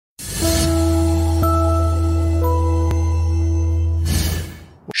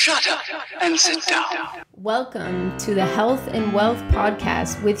and sit down. Welcome to the Health and Wealth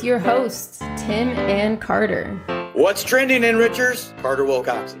Podcast with your hosts, Tim and Carter. What's trending, Enrichers? Carter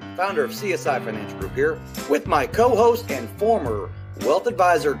Wilcoxon, founder of CSI Financial Group here, with my co-host and former wealth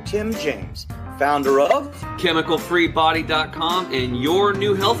advisor, Tim James, founder of ChemicalFreeBody.com and your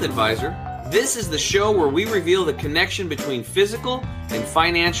new health advisor. This is the show where we reveal the connection between physical and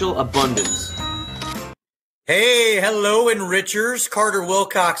financial abundance. Hey, hello, Enrichers. Carter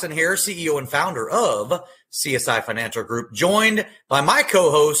Wilcoxon here, CEO and founder of CSI Financial Group, joined by my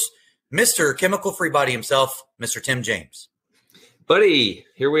co-host, Mr. Chemical Free Body himself, Mr. Tim James. Buddy,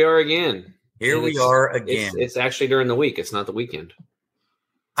 here we are again. It's actually during the week. It's not the weekend.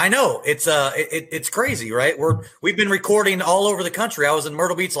 I know. It's crazy, right? We've been recording all over the country. I was in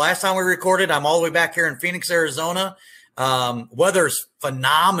Myrtle Beach last time we recorded. I'm all the way back here in Phoenix, Arizona. Weather's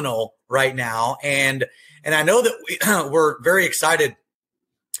phenomenal right now. And I know that we're very excited,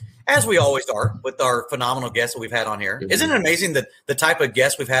 as we always are, with our phenomenal guests that we've had on here. Mm-hmm. Isn't it amazing that the type of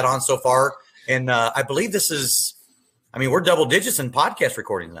guests we've had on so far? And I believe we're double digits in podcast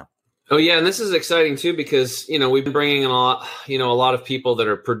recordings now. Oh, yeah. And this is exciting, too, because, we've been bringing in a lot of people that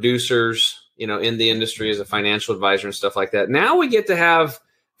are producers, in the industry as a financial advisor and stuff like that. Now we get to have,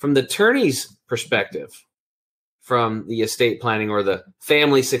 from the attorney's perspective, from the estate planning or the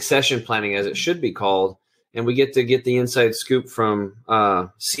family succession planning, as it should be called. And we get the inside scoop from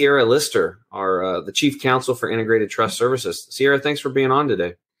Sierra Lister, the Chief Counsel for Integrated Trust Services. Sierra, thanks for being on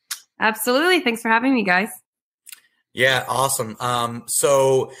today. Absolutely. Thanks for having me, guys. Yeah, awesome.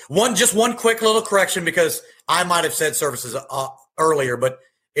 So one quick little correction, because I might have said services earlier, but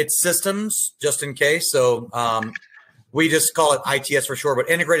it's systems, just in case. So we just call it ITS for short, but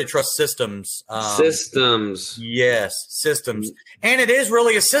Integrated Trust Systems. Systems. Yes, systems. And it is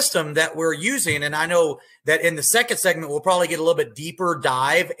really a system that we're using. And I know that in the second segment, we'll probably get a little bit deeper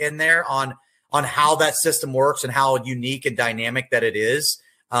dive in there on how that system works and how unique and dynamic that it is,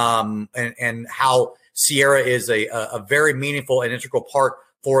 and how Sierra is a very meaningful and integral part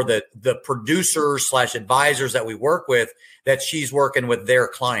for the producers / advisors that we work with, that she's working with their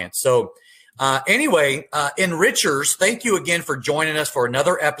clients. So anyway, Enrichers, thank you again for joining us for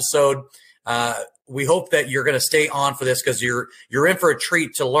another episode. We hope that you're going to stay on for this, because you're in for a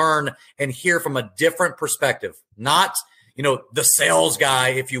treat to learn and hear from a different perspective, not, the sales guy,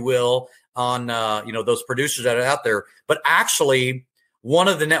 if you will, on, those producers that are out there, but actually one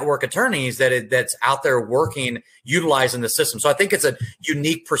of the network attorneys that's out there working, utilizing the system. So I think it's a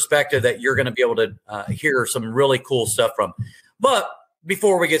unique perspective that you're going to be able to hear some really cool stuff from. But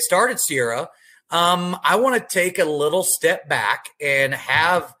before we get started, Sierra, I want to take a little step back and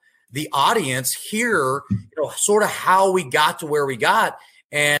have the audience hear, sort of how we got to where we got,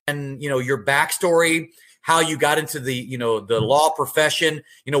 and, your backstory, how you got into the, the law profession,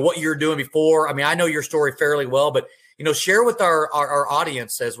 what you're doing before. I mean, I know your story fairly well, but, share with our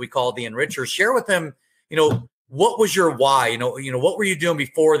audience, as we call the Enrichers, share with them, what was your why? What were you doing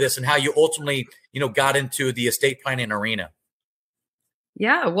before this, and how you ultimately, got into the estate planning arena?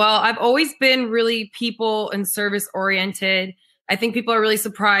 Yeah, well, I've always been really people and service oriented. I think people are really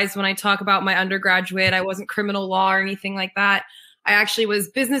surprised when I talk about my undergraduate. I wasn't criminal law or anything like that. I actually was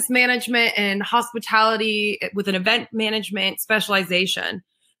business management and hospitality with an event management specialization.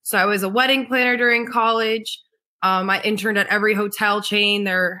 So I was a wedding planner during college. I interned at every hotel chain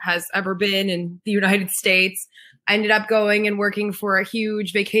there has ever been in the United States. I ended up going and working for a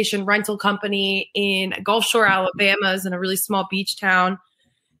huge vacation rental company in Gulf Shore, Alabama, in a really small beach town.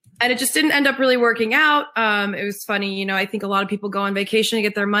 And it just didn't end up really working out. It was funny, I think a lot of people go on vacation to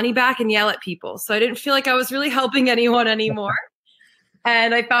get their money back and yell at people. So I didn't feel like I was really helping anyone anymore.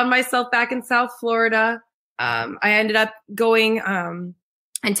 And I found myself back in South Florida. I ended up going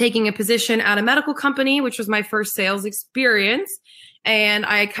and taking a position at a medical company, which was my first sales experience. And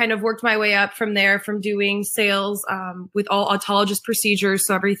I kind of worked my way up from there, from doing sales with all autologous procedures.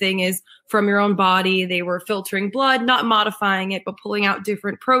 So everything is from your own body. They were filtering blood, not modifying it, but pulling out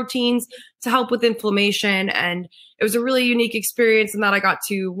different proteins to help with inflammation. And it was a really unique experience in that I got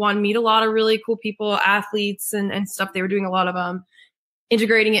to, meet a lot of really cool people, athletes and stuff. They were doing a lot of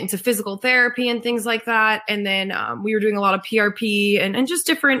integrating it into physical therapy and things like that. And then we were doing a lot of PRP and just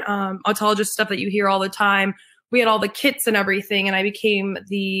different autologous stuff that you hear all the time. We had all the kits and everything. And I became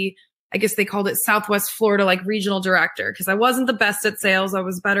I guess they called it Southwest Florida, regional director, because I wasn't the best at sales. I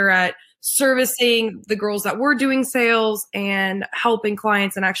was better at servicing the girls that were doing sales and helping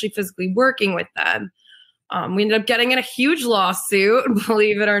clients and actually physically working with them. We ended up getting in a huge lawsuit,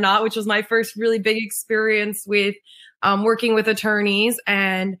 believe it or not, which was my first really big experience with working with attorneys.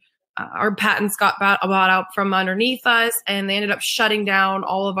 And our patents got bought out from underneath us, and they ended up shutting down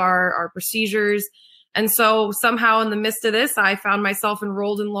all of our procedures. And so somehow in the midst of this, I found myself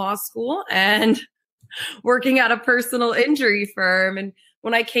enrolled in law school and working at a personal injury firm. And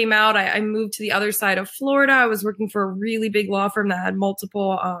when I came out, I moved to the other side of Florida. I was working for a really big law firm that had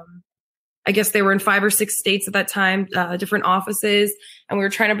multiple, I guess they were in 5 or 6 states at that time, different offices. And we were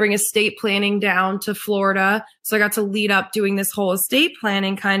trying to bring estate planning down to Florida. So I got to lead up doing this whole estate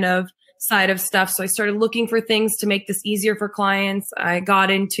planning kind of side of stuff. So I started looking for things to make this easier for clients. I got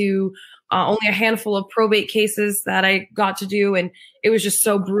into only a handful of probate cases that I got to do. And it was just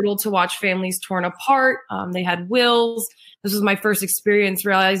so brutal to watch families torn apart. They had wills. This was my first experience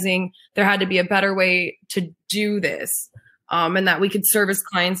realizing there had to be a better way to do this, and that we could service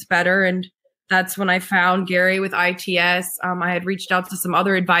clients better. And that's when I found Gary with ITS. I had reached out to some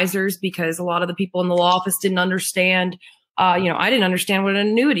other advisors because a lot of the people in the law office didn't understand. I didn't understand what an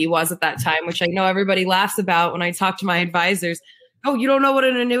annuity was at that time, which I know everybody laughs about when I talk to my advisors. Oh, you don't know what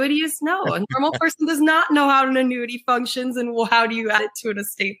an annuity is? No, a normal person does not know how an annuity functions and how do you add it to an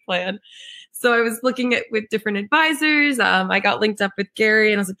estate plan. So I was looking at with different advisors. I got linked up with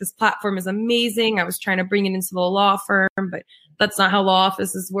Gary and I was like, this platform is amazing. I was trying to bring it into the law firm, but that's not how law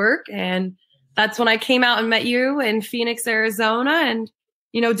offices work. And that's when I came out and met you in Phoenix, Arizona, and,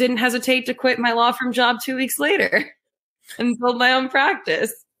 didn't hesitate to quit my law firm job 2 weeks later and build my own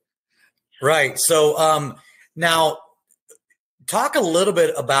practice. Right. So now talk a little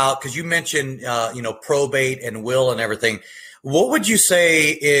bit about, because you mentioned, probate and will and everything. What would you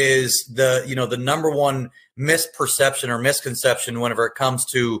say is the number one misperception or misconception whenever it comes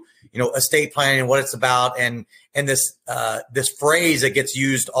to, estate planning and what it's about, and this phrase that gets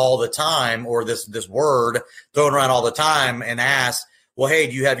used all the time, or this word thrown around all the time and asked, well, hey,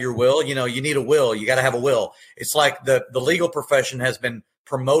 do you have your will? You need a will. You got to have a will. It's like the legal profession has been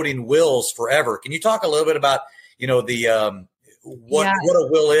promoting wills forever. Can you talk a little bit about, what a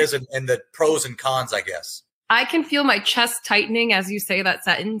will is and the pros and cons, I guess? I can feel my chest tightening as you say that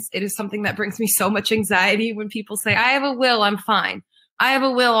sentence. It is something that brings me so much anxiety when people say, I have a will, I'm fine. I have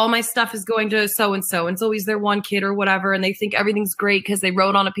a will, all my stuff is going to so-and-so. And it's always their one kid or whatever. And they think everything's great because they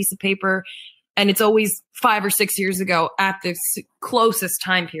wrote on a piece of paper. And it's always 5 or 6 years ago at the closest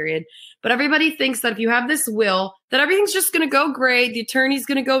time period. But everybody thinks that if you have this will, that everything's just going to go great. The attorney's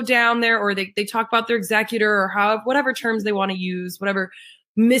going to go down there, or they talk about their executor or whatever terms they want to use, whatever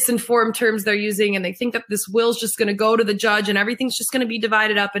misinformed terms they're using. And they think that this will's just going to go to the judge and everything's just going to be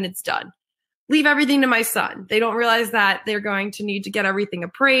divided up and it's done. Leave everything to my son. They don't realize that they're going to need to get everything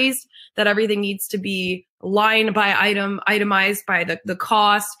appraised, that everything needs to be line by item, itemized by the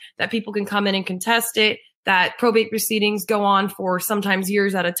cost, that people can come in and contest it, that probate proceedings go on for sometimes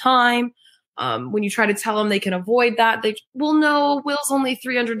years at a time. When you try to tell them they can avoid that, no, will's only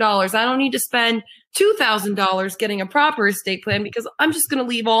 $300. I don't need to spend $2,000 getting a proper estate plan because I'm just going to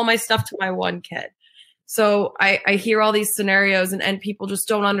leave all my stuff to my one kid. So I hear all these scenarios and people just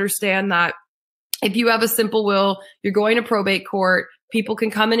don't understand that if you have a simple will, you're going to probate court, people can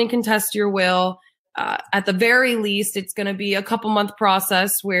come in and contest your will. At the very least, it's going to be a couple-month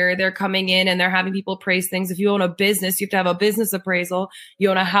process where they're coming in and they're having people appraise things. If you own a business, you have to have a business appraisal. You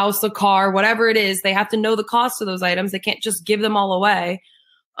own a house, a car, whatever it is, they have to know the cost of those items. They can't just give them all away.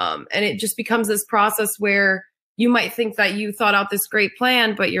 And it just becomes this process where you might think that you thought out this great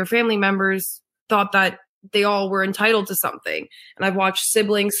plan, but your family members thought that they all were entitled to something. And I've watched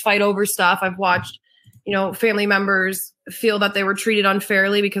siblings fight over stuff. I've watched family members feel that they were treated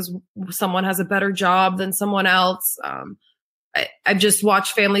unfairly because someone has a better job than someone else. I've just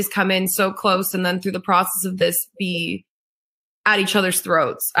watched families come in so close and then through the process of this be at each other's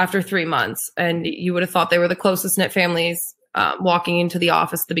throats after 3 months. And you would have thought they were the closest knit families walking into the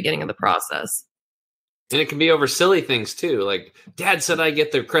office at the beginning of the process. And it can be over silly things too. Like, Dad said I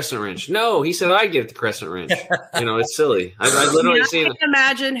get the crescent wrench. No, he said I get the crescent wrench. It's silly. I've literally seen it. I can't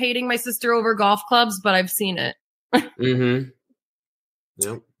imagine hating my sister over golf clubs, but I've seen it. Mm-hmm.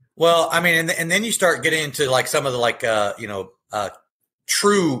 Yep. Well, I mean, and then you start getting into like some of the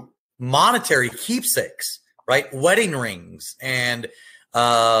true monetary keepsakes, right? Wedding rings and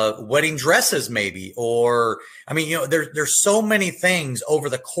wedding dresses, maybe, or there's so many things over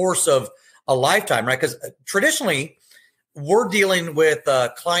the course of a lifetime, right? Because traditionally we're dealing with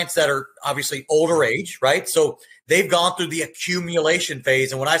clients that are obviously older age, right? So they've gone through the accumulation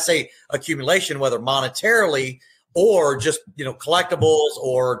phase. And when I say accumulation, whether monetarily or just, collectibles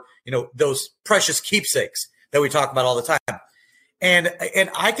or, those precious keepsakes that we talk about all the time. And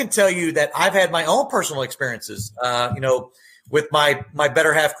I can tell you that I've had my own personal experiences, with my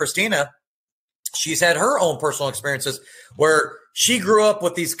better half, Christina. she's had her own personal experiences where she grew up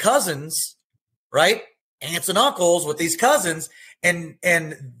with these cousins, right? Aunts and uncles with these cousins, and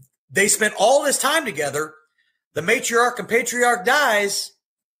they spent all this time together. The matriarch and patriarch dies,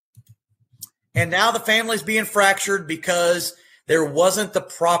 and now the family's being fractured because there wasn't the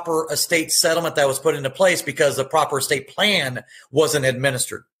proper estate settlement that was put into place because the proper estate plan wasn't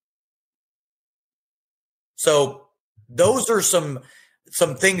administered. So those are some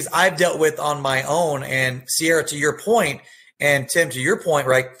things I've dealt with on my own. And Sierra, to your point, and Tim, to your point,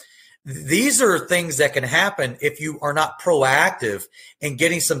 right? These are things that can happen if you are not proactive in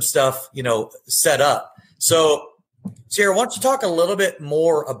getting some stuff, set up. So, Sierra, why don't you talk a little bit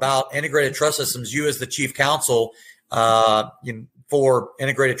more about Integrated Trust Systems? You as the chief counsel for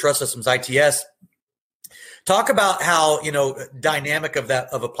Integrated Trust Systems, ITS. Talk about how, dynamic of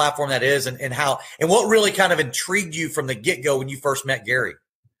a platform that is, and what really kind of intrigued you from the get-go when you first met Gary.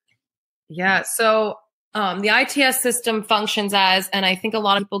 Yeah. So the ITS system functions as, and I think a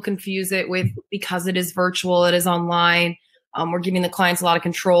lot of people confuse it with, because it is virtual, it is online. We're giving the clients a lot of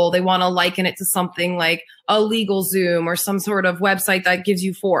control. They want to liken it to something like a LegalZoom or some sort of website that gives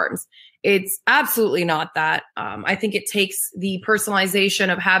you forms. It's absolutely not that. I think it takes the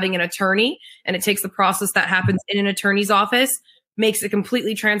personalization of having an attorney, and it takes the process that happens in an attorney's office, makes it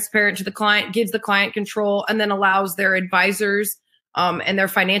completely transparent to the client, gives the client control, and then allows their advisors and their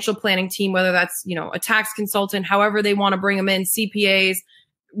financial planning team, whether that's, a tax consultant, however they want to bring them in, CPAs,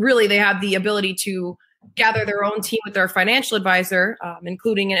 really they have the ability to gather their own team with their financial advisor,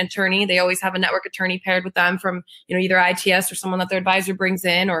 including an attorney. They always have a network attorney paired with them from, either ITS or someone that their advisor brings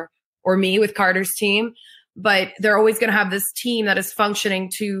in, or me with Carter's team. But they're always going to have this team that is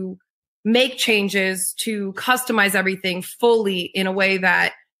functioning to make changes, to customize everything fully in a way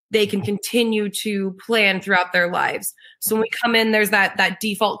that they can continue to plan throughout their lives. So when we come in, there's that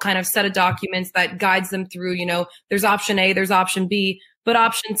default kind of set of documents that guides them through, there's option A, there's option B, but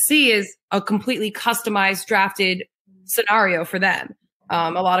option C is a completely customized, drafted scenario for them.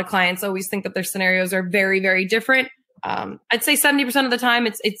 A lot of clients always think that their scenarios are very, very different. I'd say 70% of the time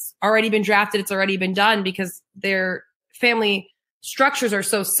it's already been drafted. It's already been done because their family structures are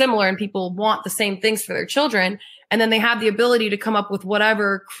so similar and people want the same things for their children. And then they have the ability to come up with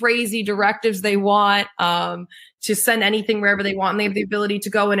whatever crazy directives they want, to send anything wherever they want. And they have the ability to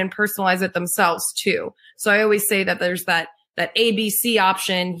go in and personalize it themselves too. So I always say that there's that ABC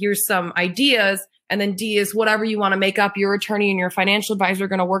option. Here's some ideas. And then D is whatever you want to make up. Your attorney and your financial advisor are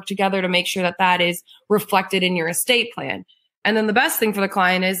going to work together to make sure that is reflected in your estate plan. And then the best thing for the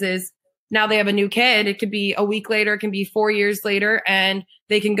client is now they have a new kid. It could be a week later, it can be 4 years later, and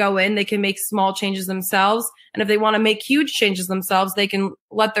they can go in, they can make small changes themselves. And if they want to make huge changes themselves, they can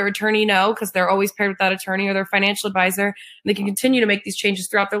let their attorney know, because they're always paired with that attorney or their financial advisor. And they can continue to make these changes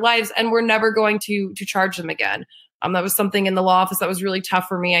throughout their lives. And we're never going to charge them again. That was something in the law office that was really tough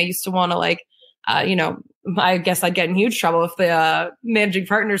for me. I used to want to I guess I'd get in huge trouble if the managing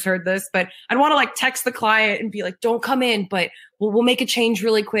partners heard this, but I'd want to text the client and be like, don't come in, but we'll make a change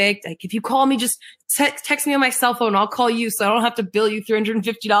really quick. Like, if you call me, just text me on my cell phone. I'll call you so I don't have to bill you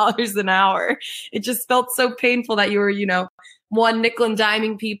 $350 an hour. It just felt so painful that you were, one nickel and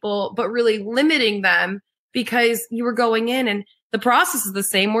diming people, but really limiting them because you were going in and the process is the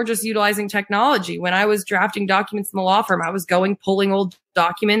same. We're just utilizing technology. When I was drafting documents in the law firm, I was pulling old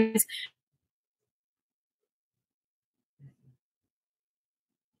documents.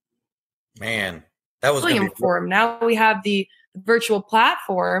 Man, that was forum. Now we have the virtual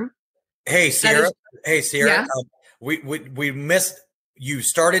platform. Hey, Sierra. Yeah. We missed. You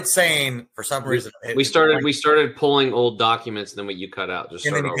started saying for some reason. We started pulling old documents, and then you cut out. Just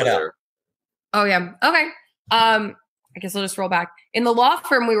start over there. Oh yeah. Okay. I guess I'll just roll back. In the law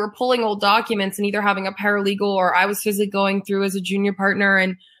firm, we were pulling old documents and either having a paralegal or I was physically going through as a junior partner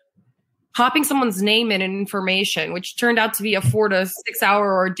and popping someone's name in and information, which turned out to be a 4 to 6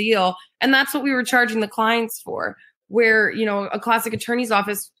 hour ordeal. And that's what we were charging the clients for. Where, a classic attorney's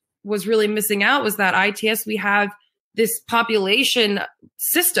office was really missing out was that ITS, we have this population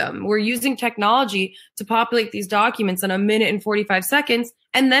system. We're using technology to populate these documents in 1 minute and 45 seconds.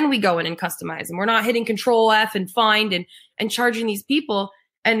 And then we go in and customize them. We're not hitting Control F and find and charging these people.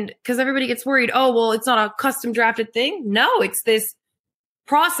 And because everybody gets worried, oh, well, it's not a custom drafted thing. No, it's this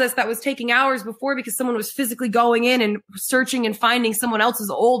process that was taking hours before because someone was physically going in and searching and finding someone else's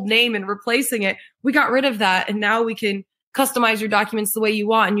old name and replacing it. We got rid of that. And now we can customize your documents the way you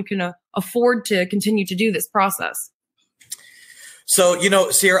want. And you can afford to continue to do this process. So,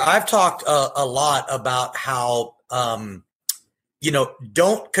 Sierra, I've talked a lot about how,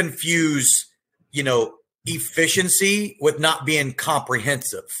 don't confuse, efficiency with not being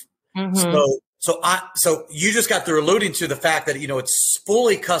comprehensive. Mm-hmm. So you just got through alluding to the fact that, it's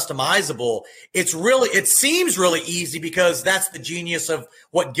fully customizable. It seems really easy because that's the genius of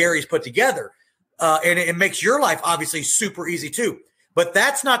what Gary's put together. And it makes your life obviously super easy too. But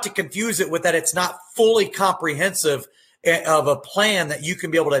that's not to confuse it with that it's not fully comprehensive of a plan that you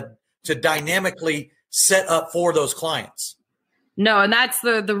can be able to dynamically set up for those clients. No, and that's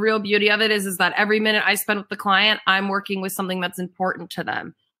the real beauty of it is that every minute I spend with the client, I'm working with something that's important to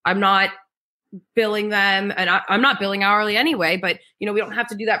them. I'm not billing them, and I'm not billing hourly anyway, but we don't have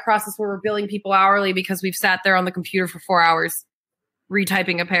to do that process where we're billing people hourly because we've sat there on the computer for 4 hours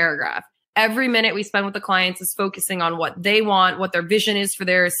retyping a paragraph. Every minute we spend with the clients is focusing on what they want, what their vision is for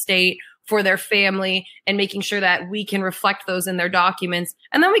their estate, for their family, and making sure that we can reflect those in their documents.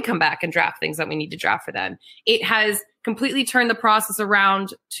 And then we come back and draft things that we need to draft for them. It has completely turned the process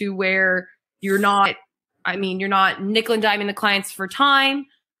around to where you're not nickel and diming the clients for time.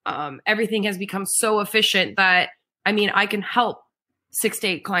 Everything has become so efficient that, I can help 6 to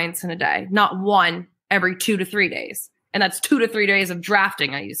 8 clients in a day, not one every 2 to 3 days. And that's 2 to 3 days of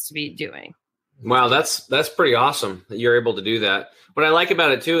drafting I used to be doing. Wow, that's pretty awesome that you're able to do that. What I like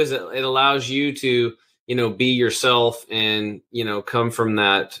about it too is it allows you to, be yourself and, come from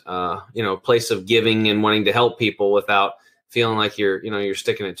that, place of giving and wanting to help people without feeling like you're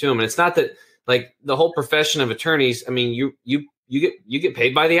sticking it to them. And it's not that like the whole profession of attorneys. You get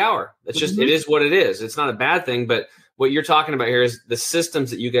paid by the hour. That's just, it is what it is. It's not a bad thing, but what you're talking about here is the systems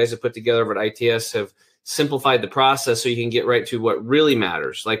that you guys have put together over at ITS have simplified the process so you can get right to what really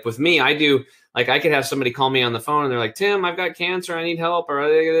matters. Like with me, I could have somebody call me on the phone and they're like, Tim, I've got cancer. I need help, or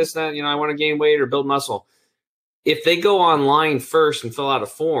this, that, I want to gain weight or build muscle. If they go online first and fill out a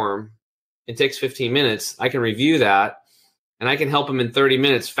form, it takes 15 minutes. I can review that and I can help them in 30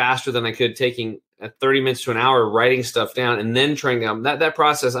 minutes faster than I could taking 30 minutes to an hour writing stuff down and then trying down that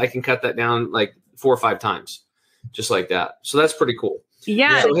process. I can cut that down like 4 or 5 times, just like that. So that's pretty cool.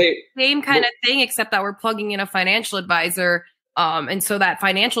 Yeah. So, hey, same kind of thing, except that we're plugging in a financial advisor. And so that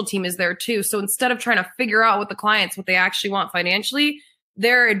financial team is there too. So instead of trying to figure out with the clients what they actually want financially,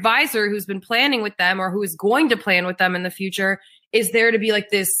 their advisor who's been planning with them or who is going to plan with them in the future is there to be like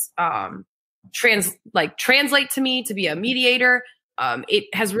this, translate to me, to be a mediator. It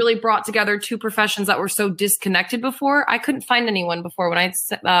has really brought together 2 professions that were so disconnected before. I couldn't find anyone before when I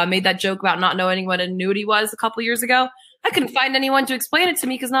made that joke about not knowing what an annuity was a couple years ago. I couldn't find anyone to explain it to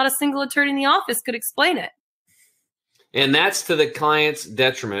me because not a single attorney in the office could explain it. And that's to the client's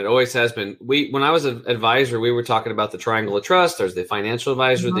detriment. It always has been. When I was an advisor, we were talking about the triangle of trust. There's the financial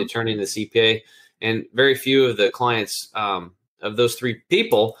advisor, the attorney, and the CPA. And very few of the clients of those 3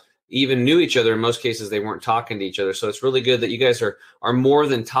 people even knew each other. In most cases, they weren't talking to each other. So it's really good that you guys are more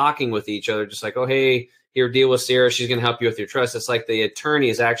than talking with each other. Just like, oh, hey, here, deal with Sarah. She's going to help you with your trust. It's like the attorney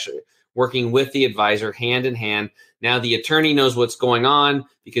is actually working with the advisor hand in hand. Now the attorney knows what's going on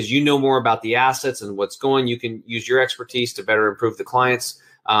because you know more about the assets and what's going. You can use your expertise to better improve the client's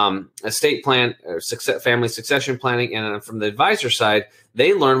estate plan, or family succession planning. And from the advisor side,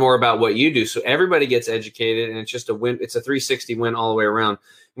 they learn more about what you do. So everybody gets educated, and it's just a win. It's a 360 win all the way around.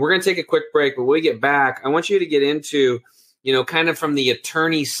 We're going to take a quick break, but when we get back, I want you to get into, kind of from the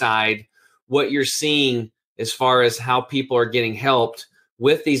attorney side, what you're seeing as far as how people are getting helped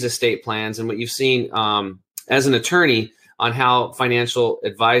with these estate plans and what you've seen as an attorney on how financial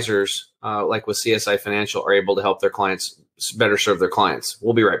advisors like with CSI Financial are able to help their clients better serve their clients.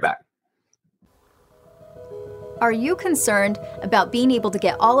 We'll be right back. Are you concerned about being able to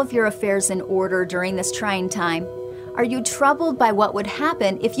get all of your affairs in order during this trying time? Are you troubled by what would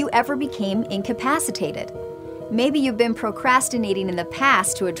happen if you ever became incapacitated? Maybe you've been procrastinating in the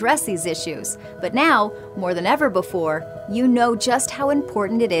past to address these issues, but now, more than ever before, you know just how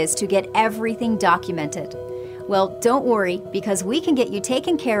important it is to get everything documented. Well, don't worry, because we can get you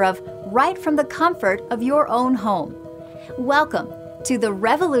taken care of right from the comfort of your own home. Welcome to the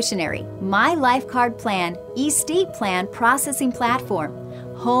revolutionary My Life Card Plan Estate Plan Processing Platform,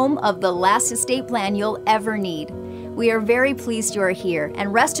 home of the last estate plan you'll ever need. We are very pleased you are here,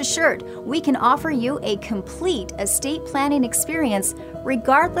 and rest assured, we can offer you a complete estate planning experience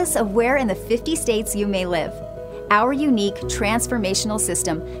regardless of where in the 50 states you may live. Our unique transformational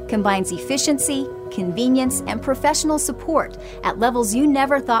system combines efficiency, convenience, and professional support at levels you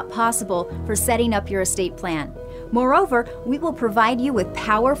never thought possible for setting up your estate plan. Moreover, we will provide you with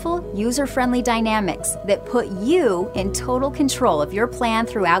powerful, user-friendly dynamics that put you in total control of your plan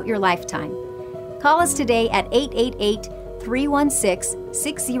throughout your lifetime. Call us today at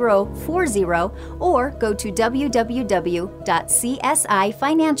 888-316-6040 or go to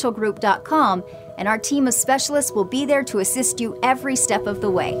www.csifinancialgroup.com, and our team of specialists will be there to assist you every step of the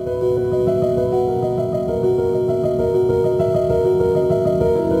way.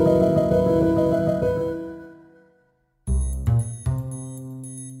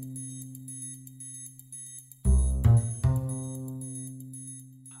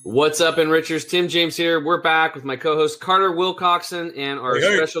 What's up, Enrichers? Tim James here. We're back with my co-host Carter Wilcoxon and our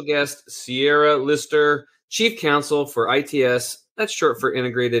special guest Sierra Lister, Chief Counsel for ITS. That's short for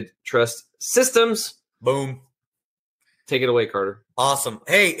Integrated Trust Systems. Boom. Take it away, Carter. Awesome.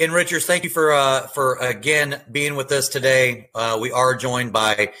 Hey, Enrichers, thank you for again being with us today. We are joined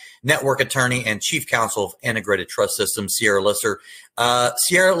by network attorney and Chief Counsel of Integrated Trust Systems, Sierra Lister.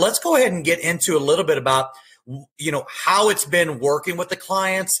 Sierra, let's go ahead and get into a little bit about how it's been working with the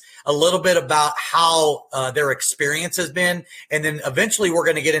clients, a little bit about how their experience has been, and then eventually we're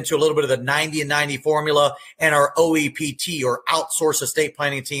going to get into a little bit of the 90 and 90 formula and our OEPT or outsource estate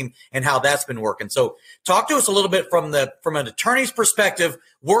planning team and how that's been working. So talk to us a little bit from an attorney's perspective,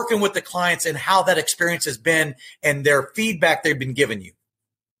 working with the clients and how that experience has been and their feedback they've been giving you.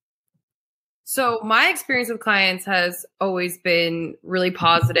 So my experience with clients has always been really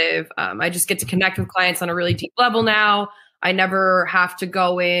positive. I just get to connect with clients on a really deep level now. I never have to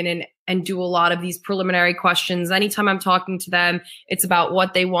go in and do a lot of these preliminary questions. Anytime I'm talking to them, it's about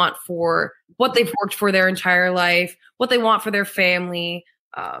what they want for what they've worked for their entire life, what they want for their family.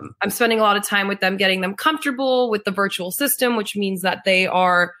 I'm spending a lot of time with them, getting them comfortable with the virtual system, which means that they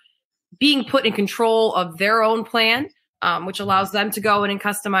are being put in control of their own plan. Which allows them to go in and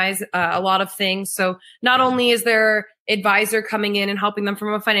customize a lot of things. So not only is their advisor coming in and helping them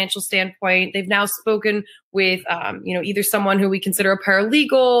from a financial standpoint, they've now spoken with, either someone who we consider a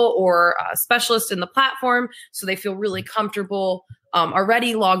paralegal or a specialist in the platform. So they feel really comfortable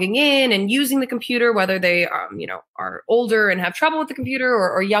already logging in and using the computer, whether they, are older and have trouble with the computer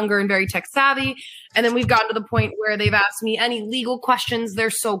or younger and very tech savvy. And then we've gotten to the point where they've asked me any legal questions. They're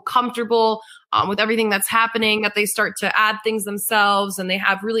so comfortable with everything that's happening that they start to add things themselves, and they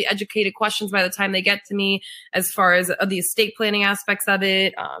have really educated questions by the time they get to me as far as the estate planning aspects of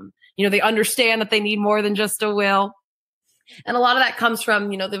it. They understand that they need more than just a will. And a lot of that comes from,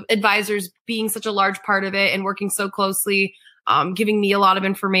 the advisors being such a large part of it and working so closely, giving me a lot of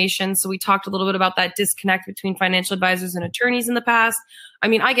information. So we talked a little bit about that disconnect between financial advisors and attorneys in the past. I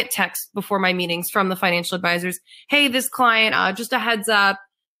mean, I get texts before my meetings from the financial advisors. Hey, this client, just a heads up.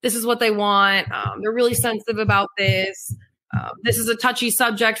 This is what they want. They're really sensitive about this. This is a touchy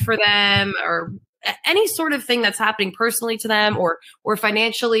subject for them, or any sort of thing that's happening personally to them or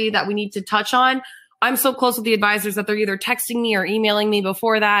financially that we need to touch on. I'm so close with the advisors that they're either texting me or emailing me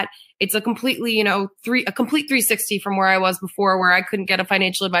before that. It's a completely, a complete 360 from where I was before, where I couldn't get a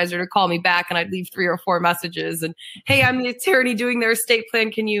financial advisor to call me back and I'd leave 3 or 4 messages and, hey, I'm the attorney doing their estate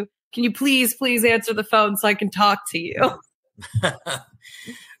plan. Can you please answer the phone so I can talk to you?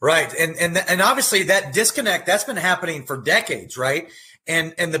 Right. And obviously that disconnect, that's been happening for decades, right?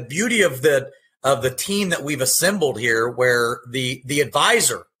 And the beauty of the team that we've assembled here, where the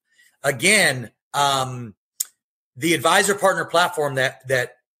advisor, again, the advisor partner platform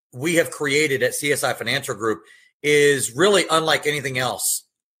that we have created at CSI Financial Group is really unlike anything else,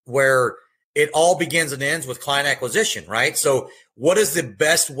 where it all begins and ends with client acquisition, right? So what is the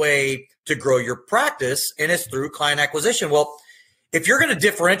best way to grow your practice? And it's through client acquisition. Well, if you're going to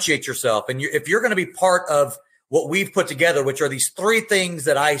differentiate yourself and if you're going to be part of what we've put together, which are these 3 things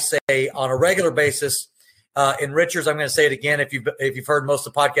that I say on a regular basis, Enrichers, I'm going to say it again. If you've heard most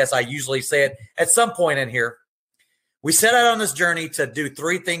of the podcasts, I usually say it at some point in here. We set out on this journey to do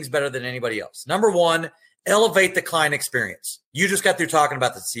 3 things better than anybody else. Number 1, elevate the client experience. You just got through talking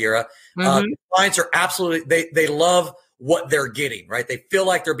about the Sierra. Clients are absolutely, they love what they're getting, right? They feel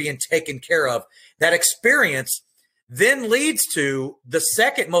like they're being taken care of. That experience then leads to the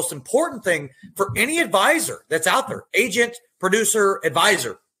second most important thing for any advisor that's out there, agent, producer,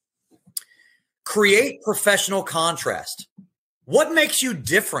 advisor. Create professional contrast. What makes you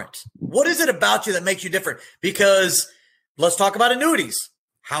different? What is it about you that makes you different? Because let's talk about annuities.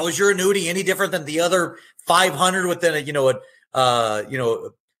 How is your annuity any different than the other 500 within a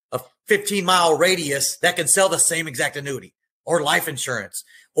 15-mile radius that can sell the same exact annuity, or life insurance?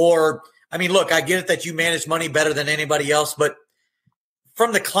 Or, I mean, look, I get it that you manage money better than anybody else, but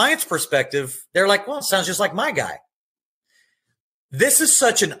from the client's perspective, they're like, well, it sounds just like my guy. This is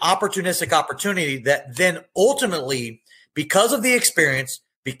such an opportunistic opportunity that then ultimately, because of the experience,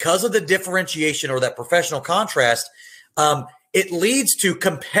 because of the differentiation or that professional contrast, it leads to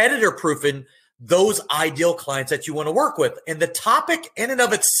competitor proofing those ideal clients that you want to work with. And the topic in and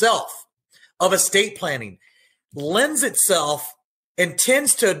of itself of estate planning lends itself and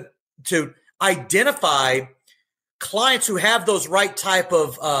tends to identify clients who have those right type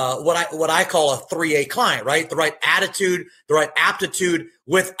of what I call a 3A client, right? The right attitude, the right aptitude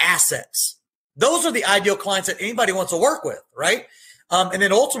with assets. Those are the ideal clients that anybody wants to work with, right? And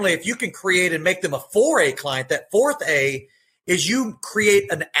then ultimately, if you can create and make them a 4A client, that 4th A is you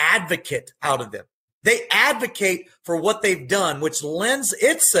create an advocate out of them. They advocate for what they've done, which lends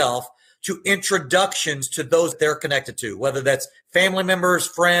itself to introductions to those they're connected to, whether that's family members,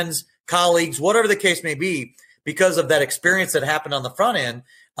 friends, colleagues, whatever the case may be, because of that experience that happened on the front end.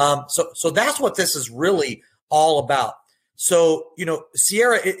 So that's what this is really all about. So,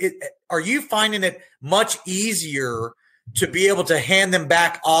 Sierra, are you finding it much easier to be able to hand them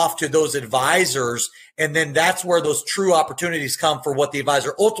back off to those advisors? And then that's where those true opportunities come for what the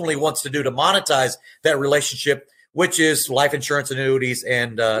advisor ultimately wants to do to monetize that relationship, which is life insurance, annuities,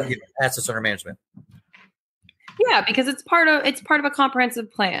 and assets under management. Yeah, because it's part of a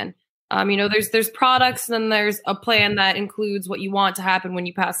comprehensive plan. There's products, and then there's a plan that includes what you want to happen when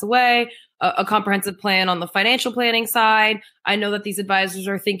you pass away, a comprehensive plan on the financial planning side. I know that these advisors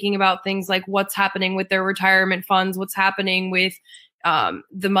are thinking about things like what's happening with their retirement funds, what's happening with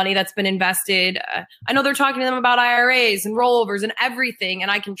the money that's been invested. I know they're talking to them about IRAs and rollovers and everything,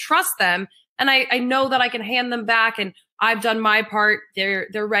 and I can trust them. And I know that I can hand them back, and I've done my part. They're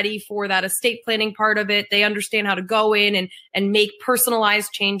ready for that estate planning part of it. They understand how to go in and make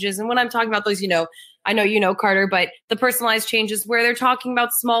personalized changes. And when I'm talking about those, I know Carter, but the personalized changes where they're talking about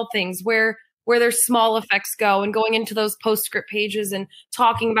small things, where their small effects go, and going into those postscript pages and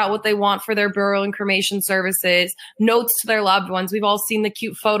talking about what they want for their burial and cremation services, notes to their loved ones. We've all seen the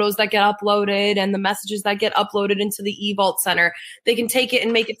cute photos that get uploaded and the messages that get uploaded into the eVault Center. They can take it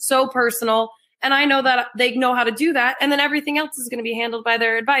and make it so personal. And I know that they know how to do that. And then everything else is going to be handled by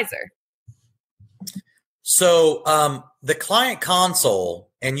their advisor. So the client console,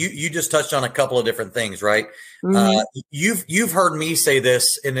 and you just touched on a couple of different things, right? Mm-hmm. You've heard me say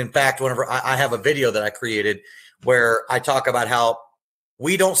this, and in fact, whenever I have a video that I created where I talk about how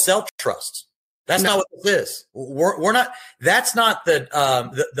we don't sell trust. That's not what this is. We're not. That's not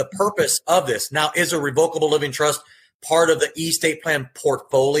the purpose of this. Now, is a revocable living trust part of the estate plan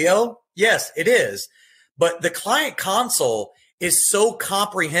portfolio? Yes, it is. But the client console is so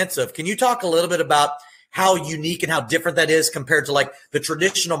comprehensive. Can you talk a little bit about how unique and how different that is compared to like the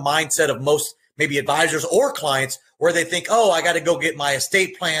traditional mindset of most maybe advisors or clients where they think, oh, I got to go get my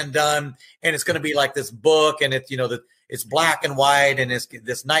estate plan done, and it's going to be like this book, and it's it's black and white, and it's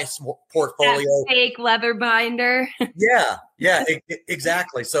this nice portfolio, that fake leather binder. Yeah,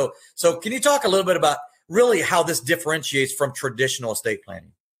 exactly. So can you talk a little bit about really how this differentiates from traditional estate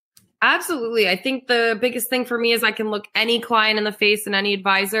planning? Absolutely. I think the biggest thing for me is I can look any client in the face and any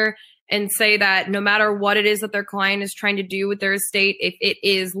advisor and say that no matter what it is that their client is trying to do with their estate, if it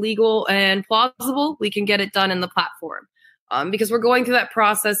is legal and plausible, we can get it done in the platform. Because we're going through that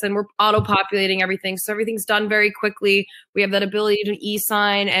process and we're auto-populating everything. So everything's done very quickly. We have that ability to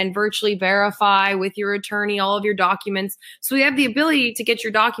e-sign and virtually verify with your attorney all of your documents. So we have the ability to get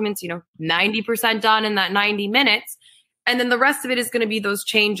your documents, 90% done in that 90 minutes. And then the rest of it is going to be those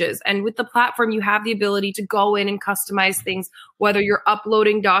changes. And with the platform, you have the ability to go in and customize things, whether you're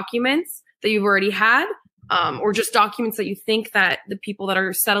uploading documents that you've already had, or just documents that you think that the people that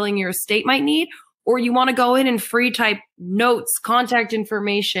are settling your estate might need, or you want to go in and free type notes, contact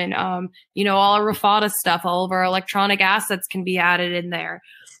information, all our Rafata stuff, all of our electronic assets can be added in there.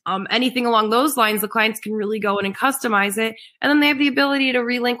 Anything along those lines, the clients can really go in and customize it. And then they have the ability to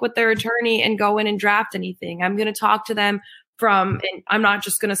relink with their attorney and go in and draft anything. I'm going to talk to them and I'm not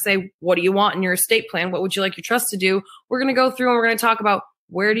just going to say, what do you want in your estate plan? What would you like your trust to do? We're going to go through and we're going to talk about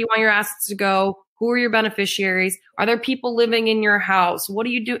where do you want your assets to go? Who are your beneficiaries? Are there people living in your house? What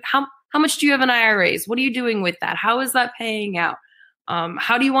do you do? How much do you have in IRAs? What are you doing with that? How is that paying out?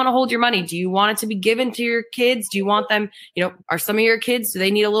 How do you want to hold your money? Do you want it to be given to your kids? Do you want them, are some of your kids, do they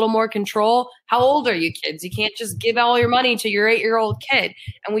need a little more control? How old are you kids? You can't just give all your money to your 8-year-old kid.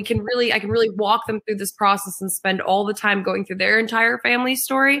 And I can really walk them through this process and spend all the time going through their entire family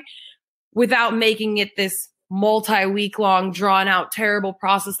story without making it this multi-week long, drawn out, terrible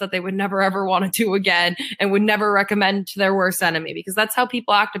process that they would never, ever want to do again and would never recommend to their worst enemy, because that's how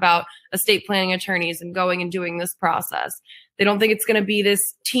people act about estate planning attorneys and going and doing this process. They don't think it's going to be this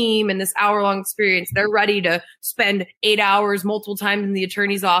team and this hour-long experience. They're ready to spend 8 hours multiple times in the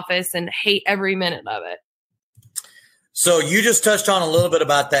attorney's office and hate every minute of it. So you just touched on a little bit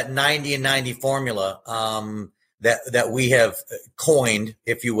about that 90 and 90 formula that we have coined,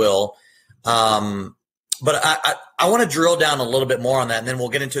 if you will. But I want to drill down a little bit more on that, and then we'll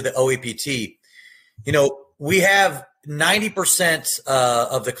get into the OEPT. We have 90%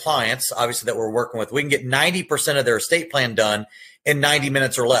 of the clients, obviously, that we're working with. We can get 90% of their estate plan done in 90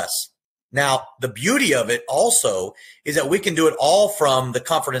 minutes or less. Now, the beauty of it also is that we can do it all from the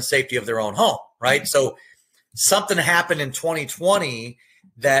comfort and safety of their own home, right? So something happened in 2020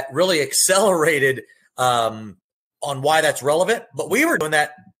 that really accelerated on why that's relevant, but we were doing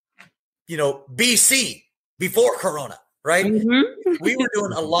that, BC, before Corona, right? Mm-hmm. We were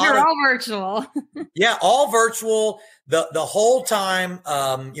doing a lot You're of all virtual. Yeah, all virtual the whole time,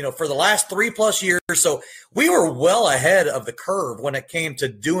 for the last 3+ years. So we were well ahead of the curve when it came to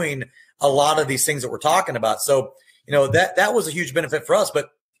doing a lot of these things that we're talking about. So, that was a huge benefit for us. But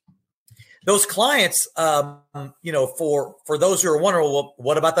those clients, for those who are wondering, well,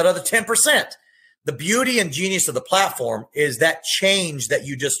 what about that other 10%? The beauty and genius of the platform is that change that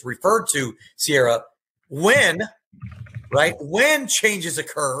you just referred to, Sierra, when changes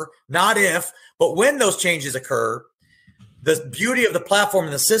occur, not if, but when those changes occur, the beauty of the platform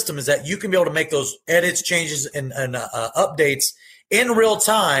and the system is that you can be able to make those edits, changes, and updates in real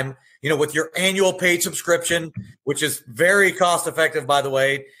time, with your annual paid subscription, which is very cost effective, by the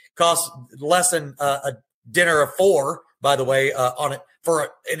way, costs less than a dinner of 4, by the way, on it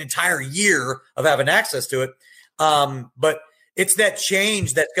for an entire year of having access to it. But it's that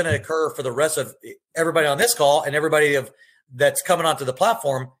change that's going to occur for the rest of everybody on this call and everybody that's coming onto the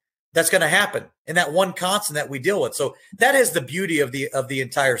platform. That's going to happen, and that one constant that we deal with. So that is the beauty of the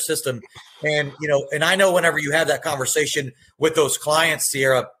entire system. And and I know whenever you have that conversation with those clients,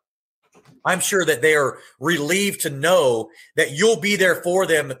 Sierra, I'm sure that they are relieved to know that you'll be there for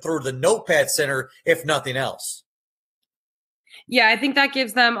them through the Notepad Center, if nothing else. Yeah, I think that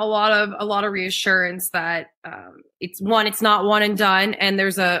gives them a lot of reassurance that it's not one and done, and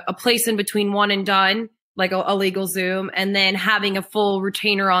there's a place in between one and done, like a LegalZoom, and then having a full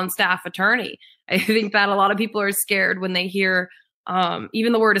retainer on staff attorney. I think that a lot of people are scared when they hear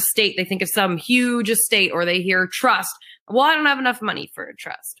even the word estate. They think of some huge estate, or they hear trust. Well, I don't have enough money for a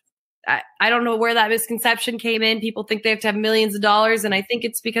trust. I don't know where that misconception came in. People think they have to have millions of dollars, and I think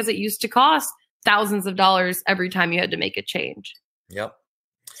it's because it used to cost thousands of dollars every time you had to make a change. Yep.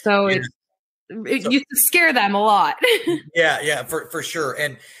 So it used to scare them a lot. Yeah, for sure.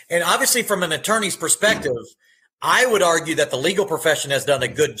 And obviously from an attorney's perspective, I would argue that the legal profession has done a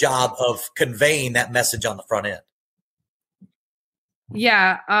good job of conveying that message on the front end.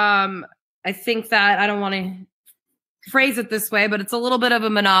 Yeah. I think that I don't want to phrase it this way, but it's a little bit of a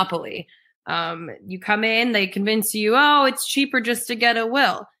monopoly. You come in, they convince you, oh, it's cheaper just to get a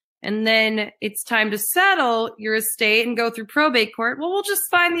will. And then it's time to settle your estate and go through probate court. Well, we'll just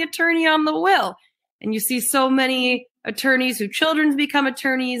find the attorney on the will. And you see so many attorneys whose children become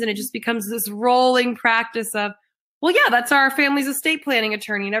attorneys, and it just becomes this rolling practice of, well, yeah, that's our family's estate planning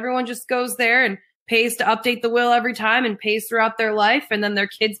attorney. And everyone just goes there and pays to update the will every time and pays throughout their life. And then their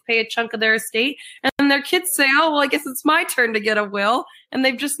kids pay a chunk of their estate. And their kids say, oh, well, I guess it's my turn to get a will. And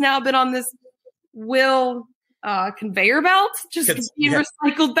they've just now been on this will conveyor belt, just being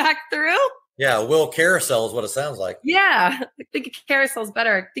recycled back through. Yeah, will carousel is what it sounds like. Yeah, I think a carousel is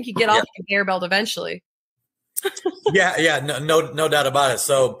better. I think you get off the conveyor belt eventually. Yeah, no doubt about it.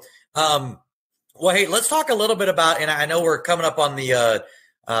 So, well, hey, let's talk a little bit about, and I know we're coming up on the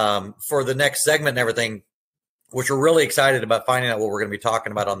for the next segment and everything, which we're really excited about finding out what we're going to be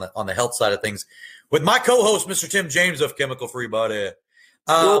talking about on the health side of things with my co-host, Mr. Tim James of Chemical Free Body.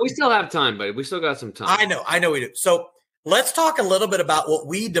 Well, we still have time, buddy. We still got some time. I know we do. So let's talk a little bit about what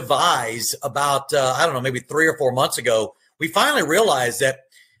we devised about, I don't know, maybe 3 or 4 months ago. We finally realized that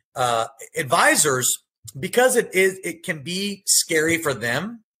advisors, because it can be scary for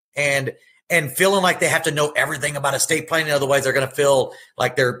them and feeling like they have to know everything about estate planning. Otherwise, they're going to feel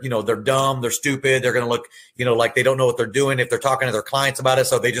like they're dumb, they're stupid. They're going to look, like they don't know what they're doing if they're talking to their clients about it.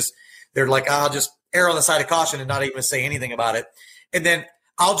 So they're like, I'll just err on the side of caution and not even say anything about it. And then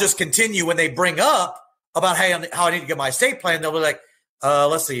I'll just continue when they bring up about how I need to get my estate plan. They'll be like,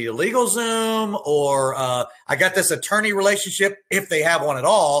 let's see, LegalZoom, or I got this attorney relationship, if they have one at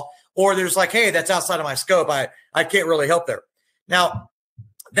all, or there's like, hey, that's outside of my scope. I can't really help there. Now,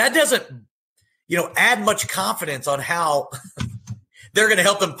 that doesn't, add much confidence on how they're going to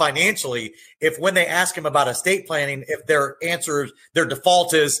help them financially if when they ask them about estate planning, if their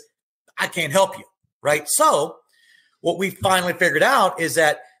default is, I can't help you, right? So what we finally figured out is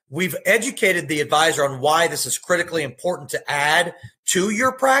that we've educated the advisor on why this is critically important to add to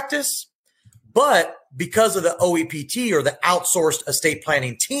your practice. But because of the OEPT, or the outsourced estate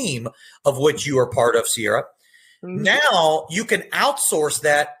planning team of which you are part of, Sierra, now you can outsource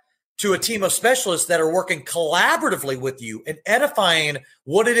that to a team of specialists that are working collaboratively with you and edifying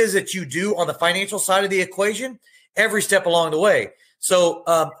what it is that you do on the financial side of the equation every step along the way. So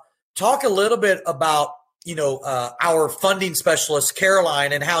talk a little bit about our funding specialist,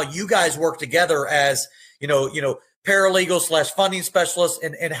 Caroline, and how you guys work together as, paralegal / funding specialists,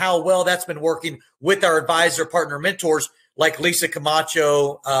 and how well that's been working with our advisor partner mentors like Lisa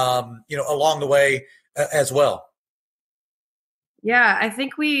Camacho, along the way as well. Yeah, I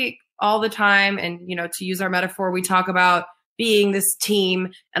think we all the time, and to use our metaphor, we talk about being this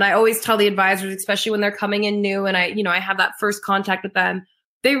team. And I always tell the advisors, especially when they're coming in new and I have that first contact with them,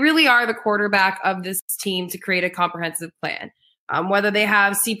 they really are the quarterback of this team to create a comprehensive plan. Whether they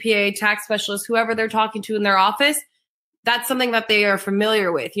have CPA, tax specialists, whoever they're talking to in their office, that's something that they are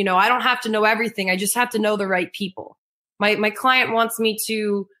familiar with. I don't have to know everything. I just have to know the right people. My client wants me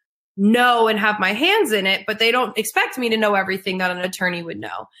to know and have my hands in it, but they don't expect me to know everything that an attorney would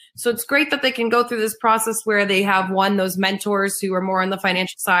know. So it's great that they can go through this process where they have those mentors who are more on the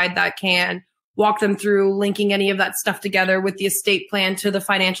financial side that can walk them through linking any of that stuff together with the estate plan to the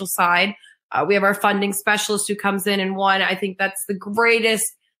financial side. We have our funding specialist who comes in, and I think that's the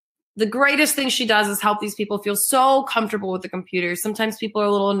greatest thing she does is help these people feel so comfortable with the computer. Sometimes people are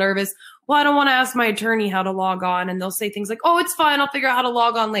a little nervous. Well, I don't want to ask my attorney how to log on. And they'll say things like, oh, it's fine. I'll figure out how to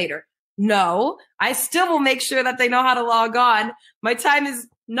log on later. No, I still will make sure that they know how to log on. My time is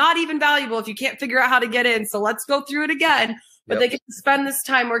not even valuable if you can't figure out how to get in. So let's go through it again. But they get to spend this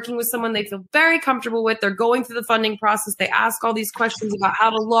time working with someone they feel very comfortable with. They're going through the funding process. They ask all these questions about how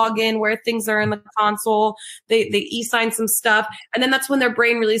to log in, where things are in the console. They e-sign some stuff. And then that's when their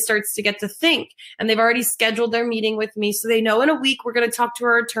brain really starts to get to think. And they've already scheduled their meeting with me. So they know in a week we're going to talk to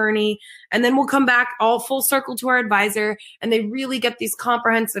our attorney. And then we'll come back all full circle to our advisor. And they really get these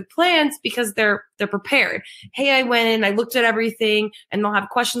comprehensive plans because they're prepared. Hey, I went in, I looked at everything, and they'll have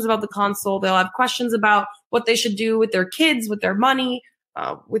questions about the console. They'll have questions about what they should do with their kids, with their money,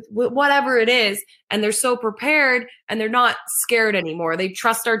 with whatever it is. And they're so prepared and they're not scared anymore. They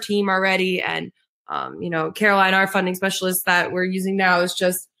trust our team already. And, Caroline, our funding specialist that we're using now,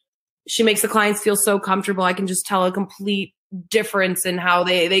 she makes the clients feel so comfortable. I can just tell a complete difference in how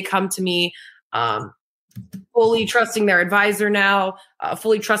they come to me, fully trusting their advisor now,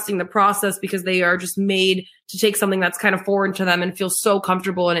 fully trusting the process because they are just made to take something that's kind of foreign to them and feel so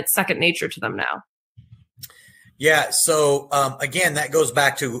comfortable and it's second nature to them now. Yeah. So again, that goes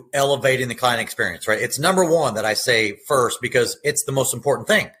back to elevating the client experience, right? It's number one that I say first because it's the most important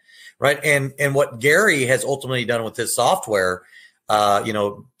thing, right? And what Gary has ultimately done with his software,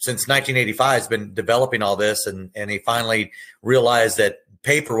 since 1985 has been developing all this, and he finally realized that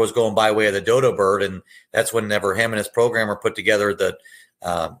paper was going by way of the dodo bird, and that's whenever him and his programmer put together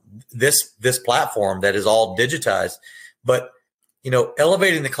this platform that is all digitized. But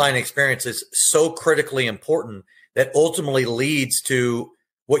elevating the client experience is so critically important that ultimately leads to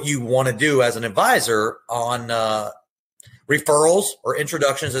what you want to do as an advisor on referrals or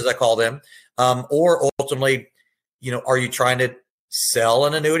introductions, as I call them, or ultimately, are you trying to sell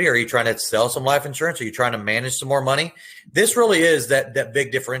an annuity? Are you trying to sell some life insurance? Are you trying to manage some more money? This really is that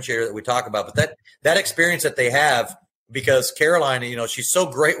big differentiator that we talk about. But that experience that they have, because Caroline, she's so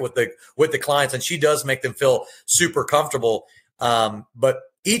great with the clients, and she does make them feel super comfortable. But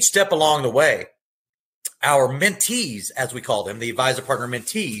each step along the way, our mentees, as we call them, the advisor partner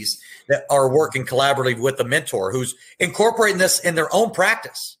mentees that are working collaboratively with the mentor who's incorporating this in their own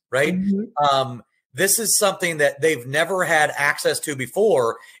practice, right? Mm-hmm. This is something that they've never had access to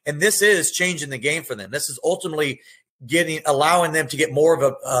before, and this is changing the game for them. This is ultimately allowing them to get more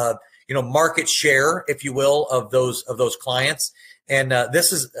of a market share, if you will, of those clients. And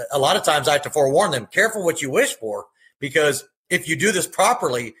this is a lot of times I have to forewarn them: careful what you wish for, because if you do this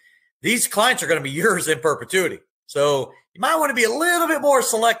properly, these clients are going to be yours in perpetuity. So you might want to be a little bit more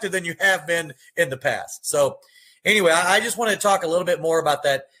selective than you have been in the past. So anyway, I just wanted to talk a little bit more about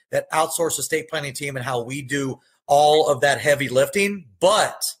that outsourced estate planning team and how we do all of that heavy lifting.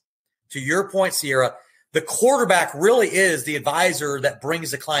 But to your point, Sierra, the quarterback really is the advisor that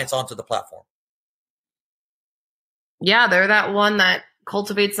brings the clients onto the platform. Yeah, they're that one that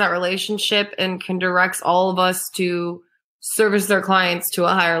cultivates that relationship and can direct all of us to service their clients to a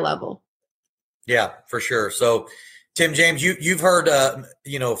higher level. Yeah, for sure. So Tim James, you've heard,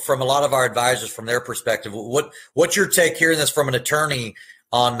 from a lot of our advisors from their perspective. What's your take hearing this from an attorney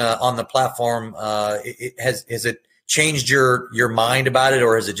on the platform? Has it changed your mind about it,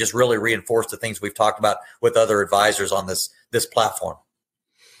 or has it just really reinforced the things we've talked about with other advisors on this platform?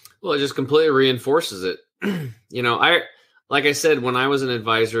 Well, it just completely reinforces it. Like I said, when I was an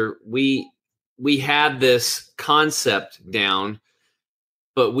advisor, we had this concept down,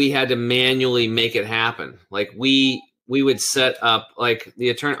 but we had to manually make it happen. Like we would set up, like the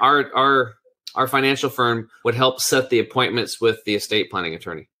attorney, our financial firm would help set the appointments with the estate planning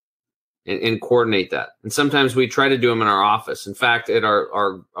attorney and coordinate that. And sometimes we try to do them in our office. In fact, at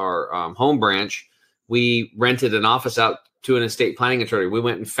our home branch, we rented an office out to an estate planning attorney. We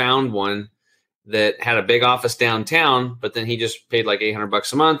went and found one that had a big office downtown, but then he just paid like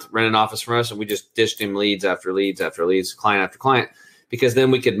 $800 a month, rent an office from us, and we just dished him leads after leads after leads, client after client, because then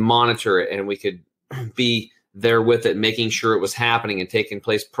we could monitor it and we could be there with it, making sure it was happening and taking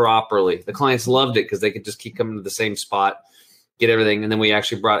place properly. The clients loved it because they could just keep coming to the same spot, get everything. And then we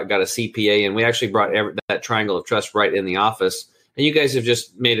actually got a CPA, and we actually brought that triangle of trust right in the office. And you guys have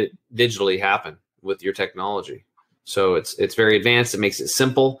just made it digitally happen with your technology. So it's very advanced. It makes it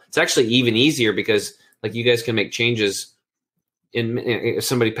simple. It's actually even easier because like you guys can make changes if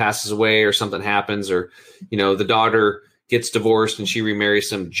somebody passes away or something happens, or, the daughter gets divorced and she remarries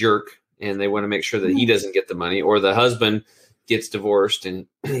some jerk and they want to make sure that he doesn't get the money, or the husband gets divorced and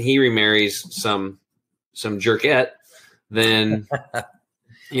he remarries some jerkette, then,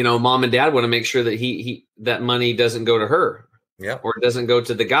 mom and dad want to make sure that that money doesn't go to her. Yeah. Or it doesn't go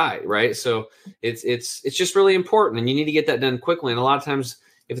to the guy, right? So it's just really important, and you need to get that done quickly. And a lot of times,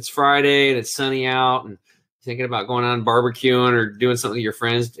 if it's Friday and it's sunny out and thinking about going on barbecuing or doing something with your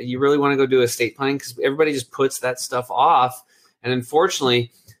friends, you really want to go do estate planning, because everybody just puts that stuff off. And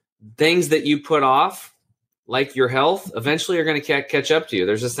unfortunately, things that you put off, like your health, eventually are going to catch up to you.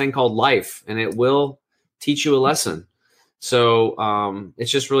 There's this thing called life, and it will teach you a lesson. So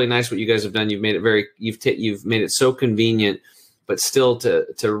it's just really nice what you guys have done. You've made it you've made it so convenient, but still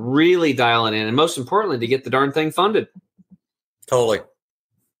to really dial it in, and most importantly, to get the darn thing funded. Totally.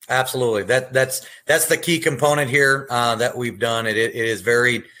 Absolutely. That's the key component here that we've done. It is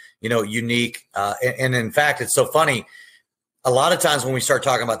very, unique. And in fact, it's so funny. A lot of times when we start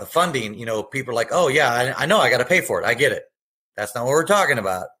talking about the funding, people are like, oh yeah, I know I got to pay for it. I get it. That's not what we're talking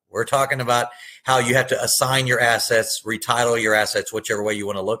about. We're talking about how you have to assign your assets, retitle your assets, whichever way you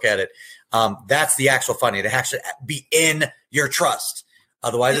want to look at it. That's the actual funding. It has to be in your trust.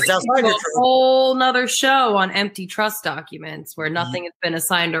 Otherwise, it's outside your trust. A whole nother show on empty trust documents where nothing has been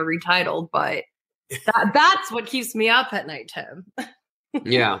assigned or retitled. But that's what keeps me up at night, Tim.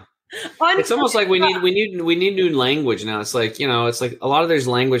 Yeah. It's almost like we need new language now. It's like, it's like a lot of there's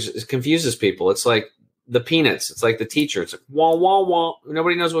language confuses people. It's like the Peanuts. It's like the teacher. It's like wah wah wah.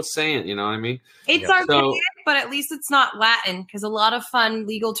 Nobody knows what's saying. You know what I mean? It's archaic, but at least it's not Latin, because a lot of fun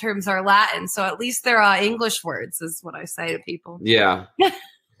legal terms are Latin. So at least they're English words, is what I say to people. Yeah.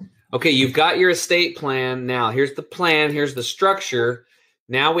 Okay, you've got your estate plan. Now here's the plan. Here's the structure.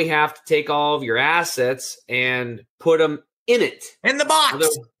 Now we have to take all of your assets and put them in it. In the box.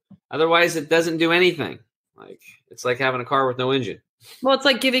 Otherwise, it doesn't do anything. It's like having a car with no engine. Well, it's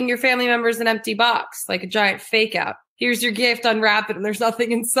like giving your family members an empty box, like a giant fake out. Here's your gift, unwrap it, and there's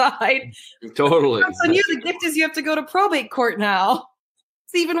nothing inside. Totally. On you, the gift is you have to go to probate court now.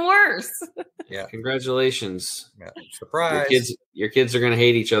 It's even worse. Yeah. Congratulations. Yeah. Surprise. Your kids are going to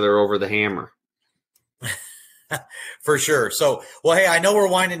hate each other over the hammer. For sure. So, well, hey, I know we're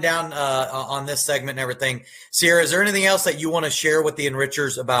winding down on this segment and everything. Sierra, is there anything else that you want to share with the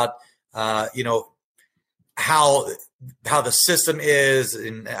enrichers about, how the system is?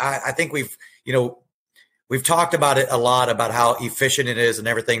 And I think we've talked about it a lot, about how efficient it is and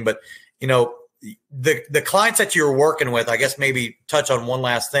everything, but the clients that you're working with, I guess maybe touch on one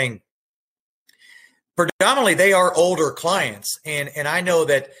last thing. Predominantly, they are older clients. And I know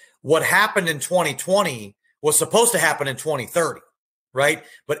that what happened in 2020 was supposed to happen in 2030, right?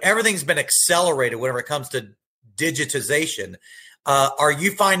 But everything's been accelerated whenever it comes to digitization. Are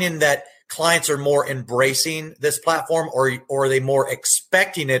you finding that clients are more embracing this platform, or are they more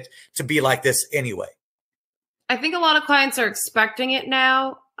expecting it to be like this anyway? I think a lot of clients are expecting it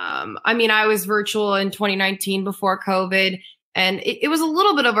now. I was virtual in 2019 before COVID, and it was a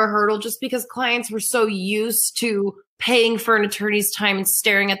little bit of a hurdle just because clients were so used to paying for an attorney's time and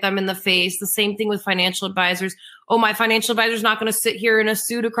staring at them in the face. The same thing with financial advisors. Oh, my financial advisor's not going to sit here in a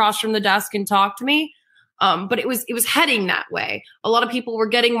suit across from the desk and talk to me. But it was heading that way. A lot of people were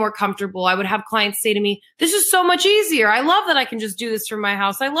getting more comfortable. I would have clients say to me, this is so much easier. I love that I can just do this from my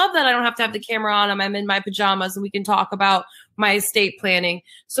house. I love that I don't have to have the camera on. I'm in my pajamas and we can talk about my estate planning.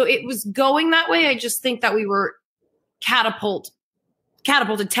 So it was going that way. I just think that we were catapulted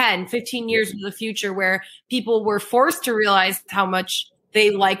 10, 15 years into the future, where people were forced to realize how much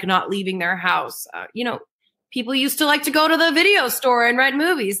they like not leaving their house. People used to like to go to the video store and rent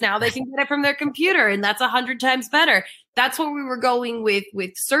movies. Now they can get it from their computer, and that's 100 times better. That's what we were going with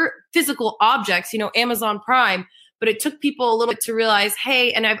physical objects, Amazon Prime. But it took people a little bit to realize,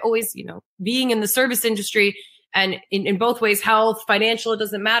 hey, and I've always, being in the service industry and in both ways, health, financial, it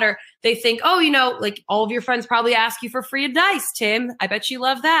doesn't matter. They think, like all of your friends probably ask you for free advice, Tim. I bet you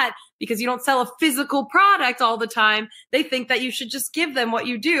love that because you don't sell a physical product all the time. They think that you should just give them what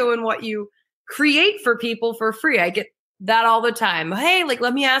you do and what you create for people for free. I get that all the time. Hey, like,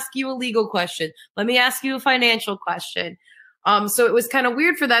 let me ask you a legal question. Let me ask you a financial question. So it was kind of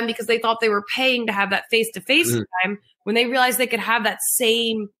weird for them because they thought they were paying to have that face-to-face time when they realized they could have that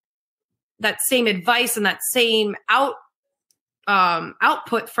same advice and that same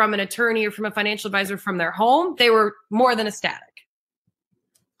output from an attorney or from a financial advisor from their home. They were more than ecstatic.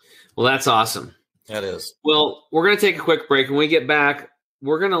 Well, that's awesome. That is. Well, we're going to take a quick break. When we get back,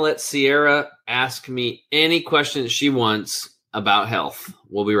 we're going to let Sierra ask me any questions she wants about health.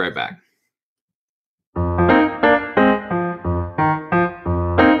 We'll be right back.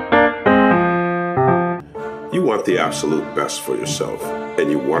 You want the absolute best for yourself,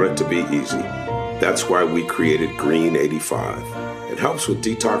 and you want it to be easy. That's why we created Green 85. It helps with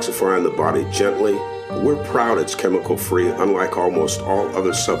detoxifying the body gently. We're proud it's chemical-free, unlike almost all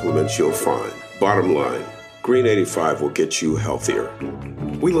other supplements you'll find. Bottom line, Green 85 will get you healthier.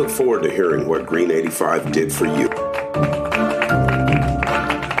 We look forward to hearing what Green 85 did for you.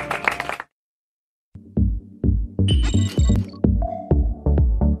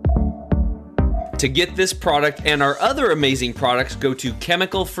 To get this product and our other amazing products, go to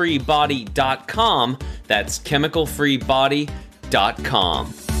chemicalfreebody.com. That's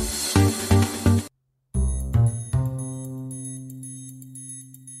chemicalfreebody.com.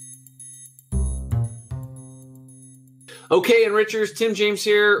 Okay, Enrichers, Tim James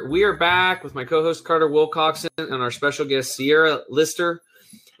here. We are back with my co-host Carter Wilcoxon and our special guest Sierra Lister.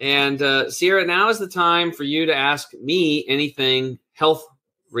 And Sierra, now is the time for you to ask me anything health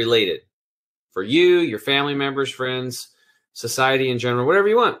related for you, your family members, friends, society in general, whatever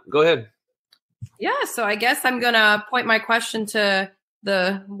you want. Go ahead. Yeah, so I guess I'm going to point my question to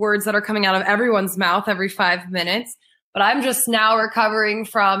the words that are coming out of everyone's mouth every 5 minutes. But I'm just now recovering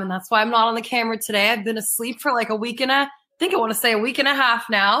from, and that's why I'm not on the camera today. I've been asleep for like a week and a half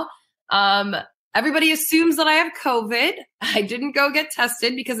now. Everybody assumes that I have COVID. I didn't go get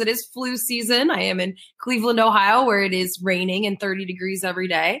tested because it is flu season. I am in Cleveland, Ohio, where it is raining and 30 degrees every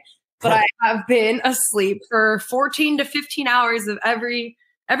day. But I have been asleep for 14 to 15 hours of every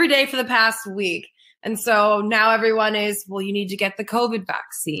day for the past week. And so now everyone is, well, you need to get the COVID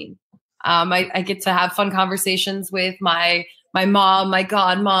vaccine. I get to have fun conversations with my mom, my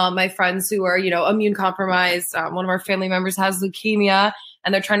godmom, my friends who are, immune compromised. One of our family members has leukemia,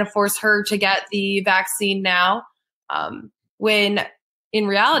 and they're trying to force her to get the vaccine now. When in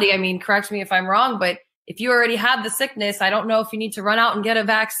reality, I mean, correct me if I'm wrong, but if you already had the sickness, I don't know if you need to run out and get a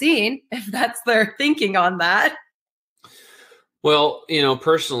vaccine, if that's their thinking on that. Well,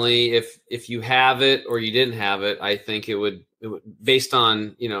 personally, if you have it or you didn't have it, I think it would based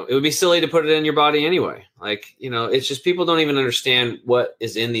on, it would be silly to put it in your body anyway. Like, it's just people don't even understand what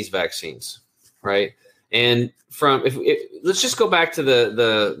is in these vaccines, right? And let's just go back to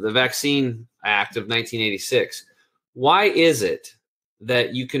the Vaccine Act of 1986. Why is it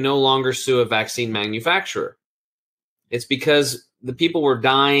that you can no longer sue a vaccine manufacturer? It's because the people were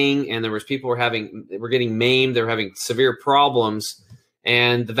dying, and there was people were getting maimed, they were having severe problems,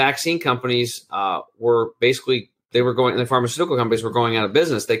 and the vaccine companies the pharmaceutical companies were going out of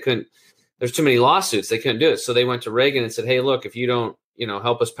business. There's too many lawsuits. They couldn't do it. So they went to Reagan and said, hey, look, if you don't,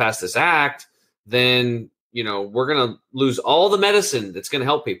 help us pass this act, then, we're going to lose all the medicine that's going to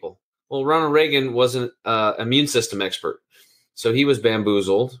help people. Well, Ronald Reagan wasn't an immune system expert. So he was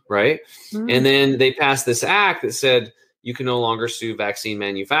bamboozled, right? Mm-hmm. And then they passed this act that said you can no longer sue vaccine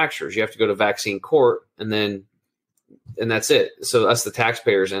manufacturers. You have to go to vaccine court, and that's it. So us, the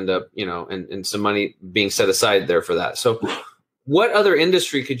taxpayers, end up, and some money being set aside there for that. So what other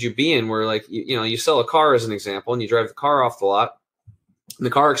industry could you be in where, like, you sell a car as an example, and you drive the car off the lot, and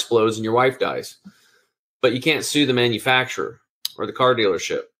the car explodes and your wife dies, but you can't sue the manufacturer or the car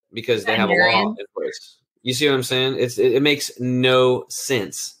dealership because they have a law in place. You see what I'm saying? It makes no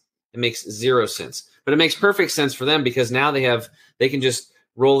sense. It makes zero sense, but it makes perfect sense for them because now they can just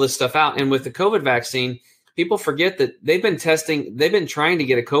roll this stuff out. And with the COVID vaccine, people forget that they've been trying to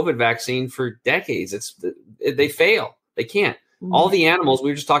get a COVID vaccine for decades. They fail. They can't. Mm-hmm. All the animals, we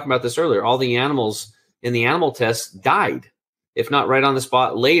were just talking about this earlier, all the animals in the animal tests died, if not right on the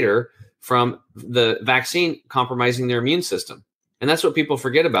spot later, from the vaccine compromising their immune system. And that's what people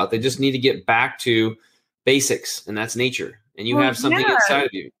forget about. They just need to get back to basics, and that's nature. And you have something inside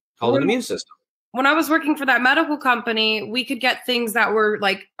of you called an immune system. When I was working for that medical company, we could get things that were,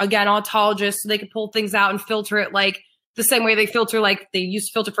 like, again, autologous. So they could pull things out and filter it like the same way they filter, like they used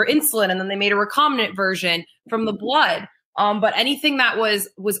to filter for insulin, and then they made a recombinant version from the blood. But anything that was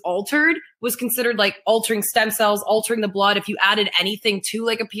altered was considered like altering stem cells, altering the blood. If you added anything to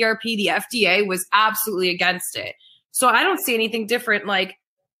like a PRP, the FDA was absolutely against it. So I don't see anything different. Like,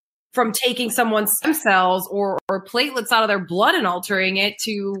 from taking someone's stem cells or platelets out of their blood and altering it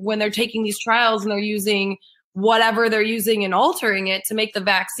to when they're taking these trials and they're using whatever they're using and altering it to make the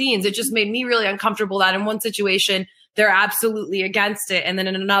vaccines. It just made me really uncomfortable that in one situation, they're absolutely against it. And then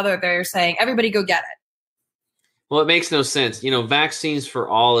in another, they're saying, everybody go get it. Well, it makes no sense. Vaccines for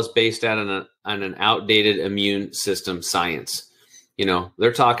all is based on an outdated immune system science.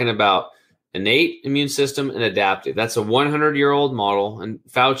 They're talking about innate immune system and adaptive. That's a 100-year-old model. And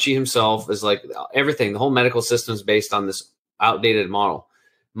Fauci himself is like everything. The whole medical system is based on this outdated model.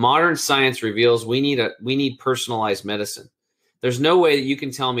 Modern science reveals we need personalized medicine. There's no way that you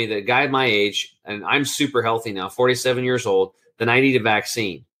can tell me that a guy my age, and I'm super healthy now, 47 years old, then I need a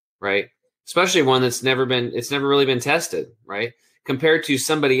vaccine, right? Especially one it's never really been tested, right? Compared to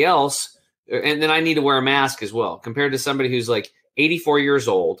somebody else, and then I need to wear a mask as well. Compared to somebody who's like 84 years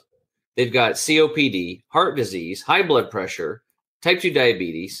old, they've got COPD, heart disease, high blood pressure, type 2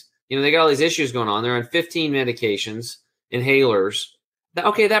 diabetes. They got all these issues going on. They're on 15 medications, inhalers.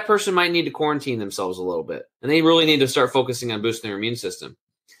 Okay, that person might need to quarantine themselves a little bit, and they really need to start focusing on boosting their immune system.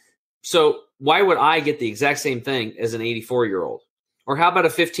 So why would I get the exact same thing as an 84-year-old? Or how about a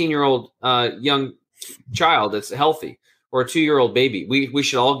 15-year-old young child that's healthy, or a 2-year-old baby? We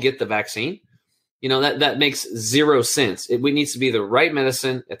should all get the vaccine. That makes zero sense. It needs to be the right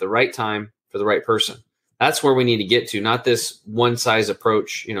medicine at the right time for the right person. That's where we need to get to, not this one size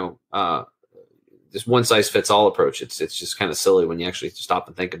approach, this one size fits all approach. It's just kind of silly when you actually stop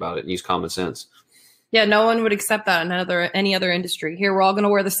and think about it and use common sense. Yeah, no one would accept that in any other industry. Here, we're all going to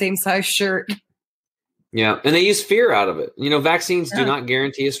wear the same size shirt. Yeah, and they use fear out of it. Vaccines do not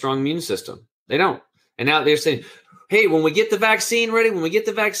guarantee a strong immune system. They don't. And now they're saying, hey, when we get the vaccine ready, we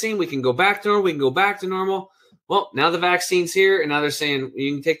can go back to normal. Well, now the vaccine's here, and now they're saying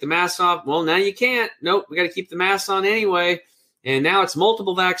you can take the mask off. Well, now you can't. Nope, we got to keep the mask on anyway. And now it's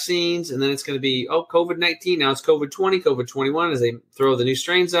multiple vaccines, and then it's going to be, COVID-19. Now it's COVID-20, COVID-21 as they throw the new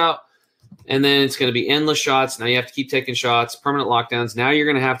strains out. And then it's going to be endless shots. Now you have to keep taking shots, permanent lockdowns. Now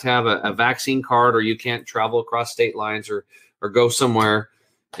you're going to have a vaccine card, or you can't travel across state lines or go somewhere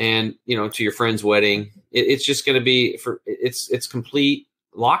and, to your friend's wedding. It's just going to be it's complete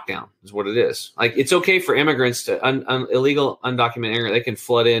lockdown is what it is. Like, it's okay for immigrants to illegal undocumented immigrants. They can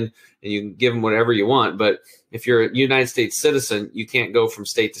flood in and you can give them whatever you want. But if you're a United States citizen, you can't go from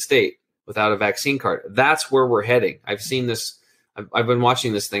state to state without a vaccine card. That's where we're heading. I've seen this. I've been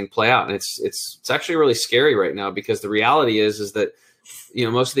watching this thing play out, and it's actually really scary right now, because the reality is that,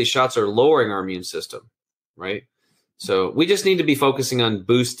 most of these shots are lowering our immune system, right? So we just need to be focusing on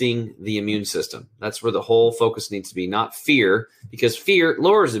boosting the immune system. That's where the whole focus needs to be, not fear, because fear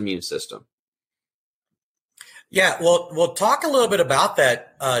lowers the immune system. Yeah, well, we'll talk a little bit about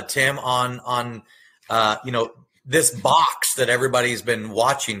that, Tim, on this box that everybody's been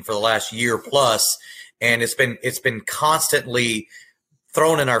watching for the last year plus. And it's been constantly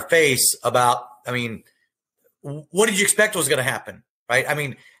thrown in our face about, what did you expect was going to happen,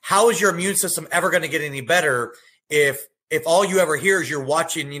 right? How is your immune system ever going to get any better if all you ever hear is you're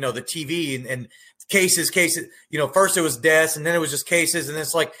watching, the TV and cases, first it was deaths and then it was just cases. And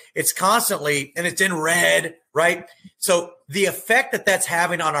it's like, it's constantly, and it's in red, right? So the effect that that's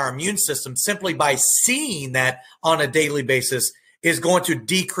having on our immune system simply by seeing that on a daily basis is going to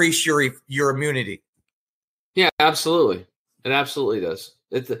decrease your immunity. Yeah, absolutely. It absolutely does.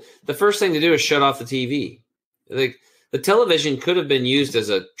 The first thing to do is shut off the TV. The television could have been used as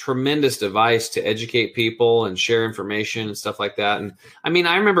a tremendous device to educate people and share information and stuff like that. And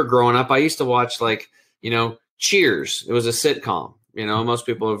I remember growing up, I used to watch Cheers. It was a sitcom. Most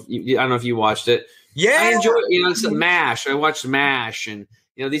people have, I don't know if you watched it. Yeah. I enjoy it. It's MASH. I watched MASH, and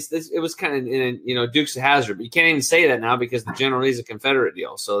it was kind of in Dukes of Hazzard, but you can't even say that now because the General Lee's a Confederate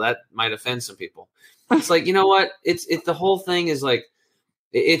deal. So that might offend some people. It's like, what? It's the whole thing is like,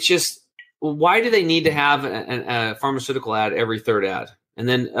 it's just, why do they need to have a pharmaceutical ad every third ad? And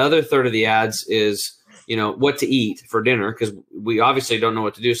then the other third of the ads is, what to eat for dinner, because we obviously don't know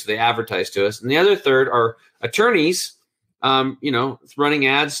what to do. So they advertise to us. And the other third are attorneys, running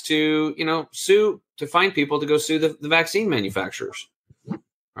ads to, sue, to find people to go sue the vaccine manufacturers.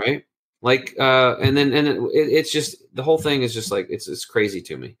 Right. It's just, the whole thing is just like, it's crazy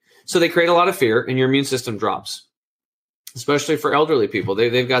to me. So they create a lot of fear, and your immune system drops, especially for elderly people.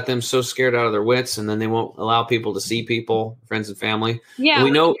 They've got them so scared out of their wits, and then they won't allow people to see people, friends and family. Yeah, and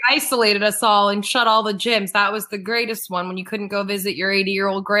we know isolated us all and shut all the gyms. That was the greatest one, when you couldn't go visit your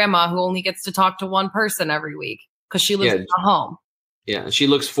 80-year-old grandma who only gets to talk to one person every week because she lives at home. Yeah, and she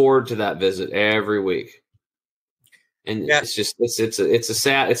looks forward to that visit every week. And it's just it's a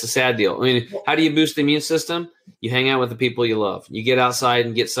sad deal. I mean, how do you boost the immune system? You hang out with the people you love. You get outside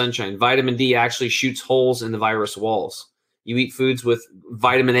and get sunshine. Vitamin D actually shoots holes in the virus walls. You eat foods with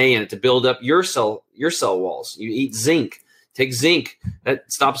vitamin A in it to build up your cell walls. You eat zinc. Take zinc. That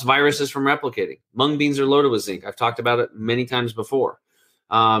stops viruses from replicating. Mung beans are loaded with zinc. I've talked about it many times before.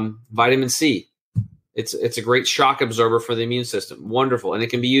 Vitamin C. It's a great shock absorber for the immune system. Wonderful. And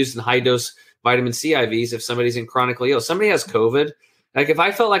it can be used in high dose vitamin C IVs if somebody's in chronically ill. Somebody has COVID. Like if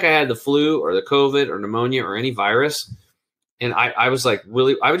I felt like I had the flu or the COVID or pneumonia or any virus, and I was like,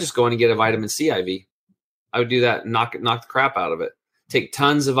 really, I would just go in and get a vitamin C IV. I would do that and knock the crap out of it. Take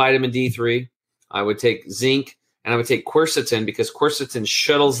tons of vitamin D3. I would take zinc, and I would take quercetin, because quercetin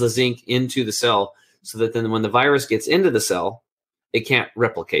shuttles the zinc into the cell so that then when the virus gets into the cell, it can't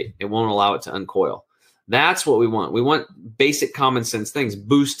replicate. It won't allow it to uncoil. That's what we want. We want basic common sense things,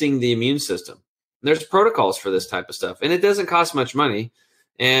 boosting the immune system. There's protocols for this type of stuff, and it doesn't cost much money.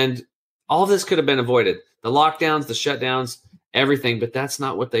 And all of this could have been avoided. The lockdowns, the shutdowns, everything, but that's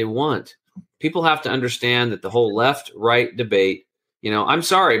not what they want. People have to understand that the whole left-right debate, I'm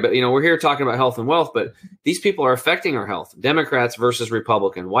sorry, but, we're here talking about health and wealth, but these people are affecting our health. Democrats versus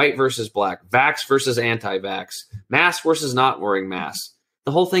Republican, white versus black, vax versus anti-vax, mask versus not wearing masks.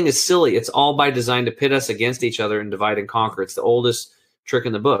 The whole thing is silly. It's all by design to pit us against each other and divide and conquer. It's the oldest trick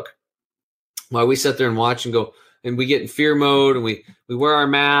in the book. While we sit there and watch and go, and we get in fear mode, and we wear our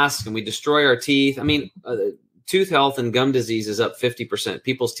masks and we destroy our teeth. I mean, tooth health and gum disease is up 50%.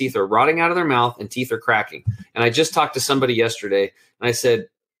 People's teeth are rotting out of their mouth and teeth are cracking. And I just talked to somebody yesterday, and I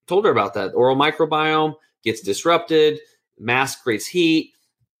told her about that. Oral microbiome gets disrupted. Mask creates heat,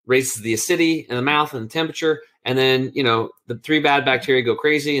 raises the acidity in the mouth and the temperature. And then, the 3 bad bacteria go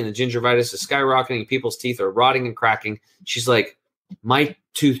crazy and the gingivitis is skyrocketing. People's teeth are rotting and cracking. She's like, my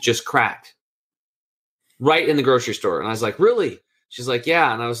tooth just cracked right in the grocery store. And I was like, really? She's like,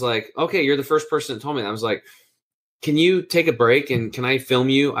 yeah. And I was like, okay, you're the first person that told me that. I was like, can you take a break and can I film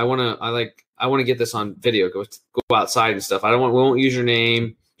you? I want to get this on video. Go outside and stuff. We won't use your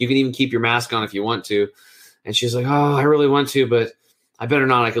name. You can even keep your mask on if you want to. And she's like, oh, I really want to, but I better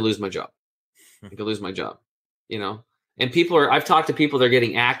not. I could lose my job. And I've talked to people, they're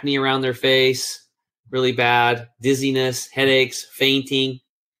getting acne around their face, really bad, dizziness, headaches, fainting,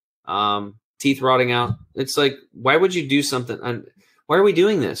 teeth rotting out. It's like, why would you do something? Why are we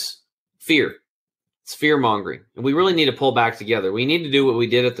doing this? Fear. It's fear mongering. And we really need to pull back together. We need to do what we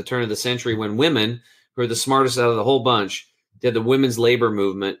did at the turn of the century when women, who are the smartest out of the whole bunch, did the women's labor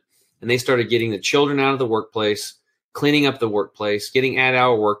movement, and they started getting the children out of the workplace, cleaning up the workplace, getting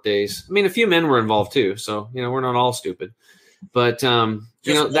 8-hour work days. I mean, a few men were involved too. So, we're not all stupid, but,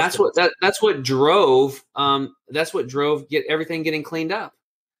 that's what drove get everything getting cleaned up.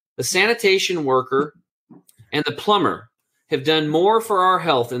 The sanitation worker and the plumber have done more for our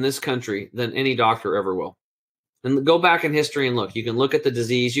health in this country than any doctor ever will. And go back in history and look. You can look at the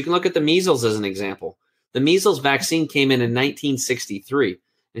disease. You can look at the measles as an example. The measles vaccine came in 1963. And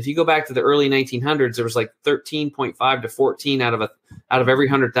if you go back to the early 1900s, there was like 13.5 to 14 out of every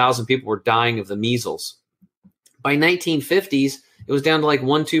 100,000 people were dying of the measles. By 1950s, it was down to like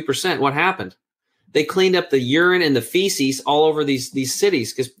 1-2%. What happened? They cleaned up the urine and the feces all over these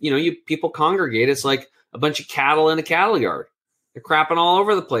cities because, people congregate. It's like a bunch of cattle in a cattle yard. They're crapping all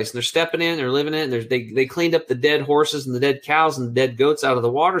over the place, and they're stepping in, they're living in it, and they cleaned up the dead horses and the dead cows and the dead goats out of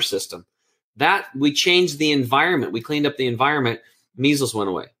the water system. That we changed the environment. We cleaned up the environment. Measles went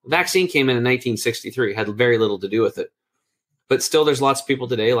away. The vaccine came in 1963, had very little to do with it. But still, there's lots of people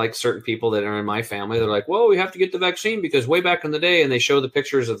today, like certain people that are in my family, they're like, well, we have to get the vaccine because way back in the day, and they show the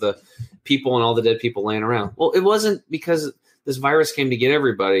pictures of the people and all the dead people laying around. Well, it wasn't because this virus came to get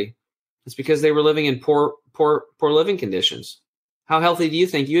everybody. It's because they were living in poor living conditions. How healthy do you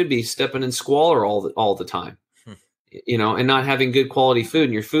think you would be stepping in squalor all the time, and not having good quality food,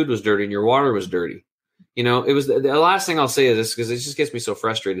 and your food was dirty and your water was dirty. It was the last thing I'll say is this, because it just gets me so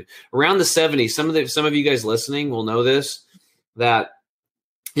frustrated. Around the 70s, some of you guys listening will know this, that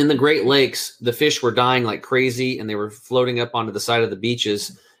in the Great Lakes, the fish were dying like crazy and they were floating up onto the side of the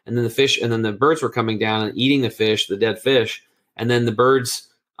beaches. And then the birds were coming down and eating the fish, the dead fish. And then the birds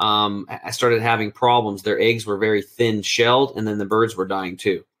started having problems. Their eggs were very thin shelled, and then the birds were dying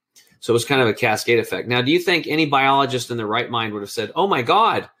too. So it was kind of a cascade effect. Now, do you think any biologist in their right mind would have said, oh my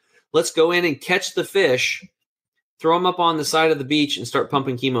God, let's go in and catch the fish, throw them up on the side of the beach and start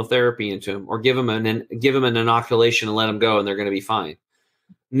pumping chemotherapy into them, or give them an inoculation and let them go and they're going to be fine?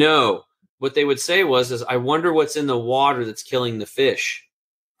 No. What they would say is, I wonder what's in the water that's killing the fish.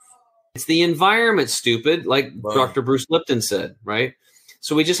 It's the environment, stupid, like Dr. Bruce Lipton said, right?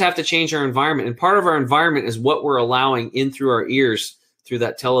 So we just have to change our environment. And part of our environment is what we're allowing in through our ears through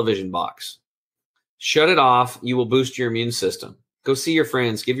that television box. Shut it off. You will boost your immune system. Go see your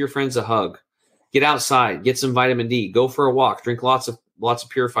friends. Give your friends a hug. Get outside. Get some vitamin D. Go for a walk. Drink lots of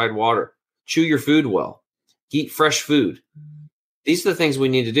purified water. Chew your food well. Eat fresh food. These are the things we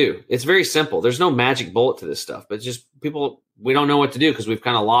need to do. It's very simple. There's no magic bullet to this stuff, but just people, we don't know what to do because we've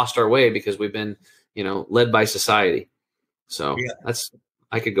kind of lost our way because we've been, led by society. So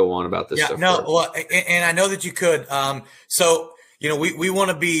I could go on about this stuff. Well, and I know that you could. We want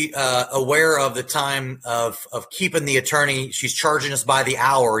to be aware of the time of keeping the attorney. She's charging us by the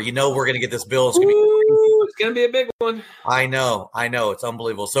hour. We're going to get this bill. It's going to be a big one. I know. It's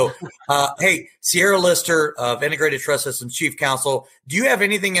unbelievable. So, hey, Sierra Lister of Integrated Trust Systems Chief Counsel, do you have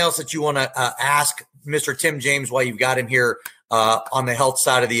anything else that you want to ask Mr. Tim James while you've got him here on the health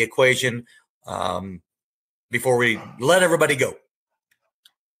side of the equation before we let everybody go?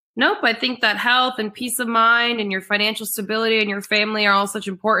 Nope. I think that health and peace of mind and your financial stability and your family are all such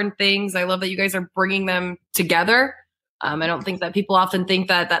important things. I love that you guys are bringing them together. I don't think that people often think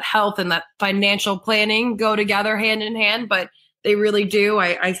that health and that financial planning go together hand in hand, but they really do.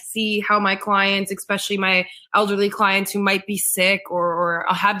 I see how my clients, especially my elderly clients who might be sick or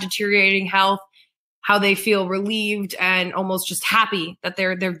have deteriorating health, how they feel relieved and almost just happy that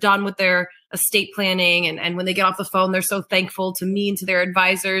they're done with their estate planning. And when they get off the phone, they're so thankful to me and to their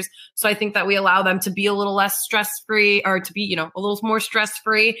advisors. So I think that we allow them to be a little less stress-free or to be, a little more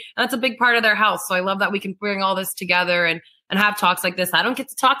stress-free. And that's a big part of their health. So I love that we can bring all this together and have talks like this. I don't get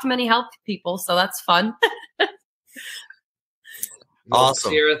to talk to many health people, so that's fun.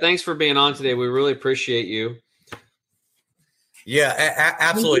 Awesome. Sierra, thanks for being on today. We really appreciate you. Yeah,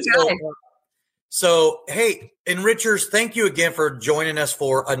 absolutely. So, hey, Enrichers, thank you again for joining us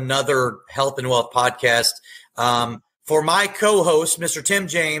for another Health and Wealth podcast. For my co-host, Mr. Tim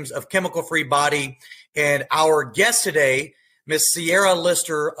James of Chemical Free Body, and our guest today, Ms. Sierra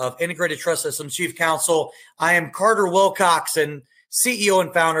Lister of Integrated Trust Systems Chief Counsel, I am Carter Wilcoxon, CEO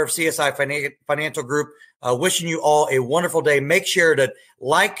and founder of CSI Financial Group, wishing you all a wonderful day. Make sure to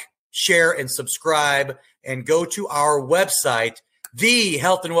like, share, and subscribe, and go to our website,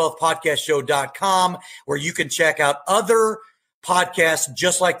 thehealthandwealthpodcastshow.com, where you can check out other podcasts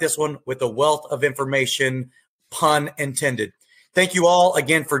just like this one with a wealth of information, pun intended. Thank you all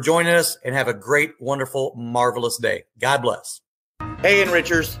again for joining us, and have a great, wonderful, marvelous day. God bless. Hey,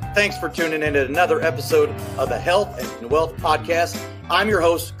 Enrichers. Thanks for tuning in to another episode of the Health and Wealth Podcast. I'm your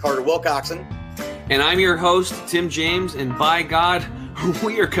host, Carter Wilcoxon. And I'm your host, Tim James. And by God,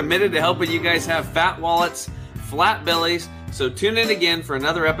 we are committed to helping you guys have fat wallets, flat bellies. So tune in again for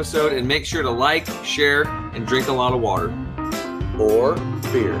another episode, and make sure to like, share, and drink a lot of water. Or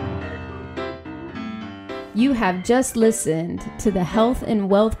beer. You have just listened to the Health and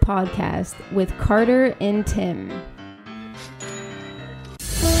Wealth Podcast with Carter and Tim.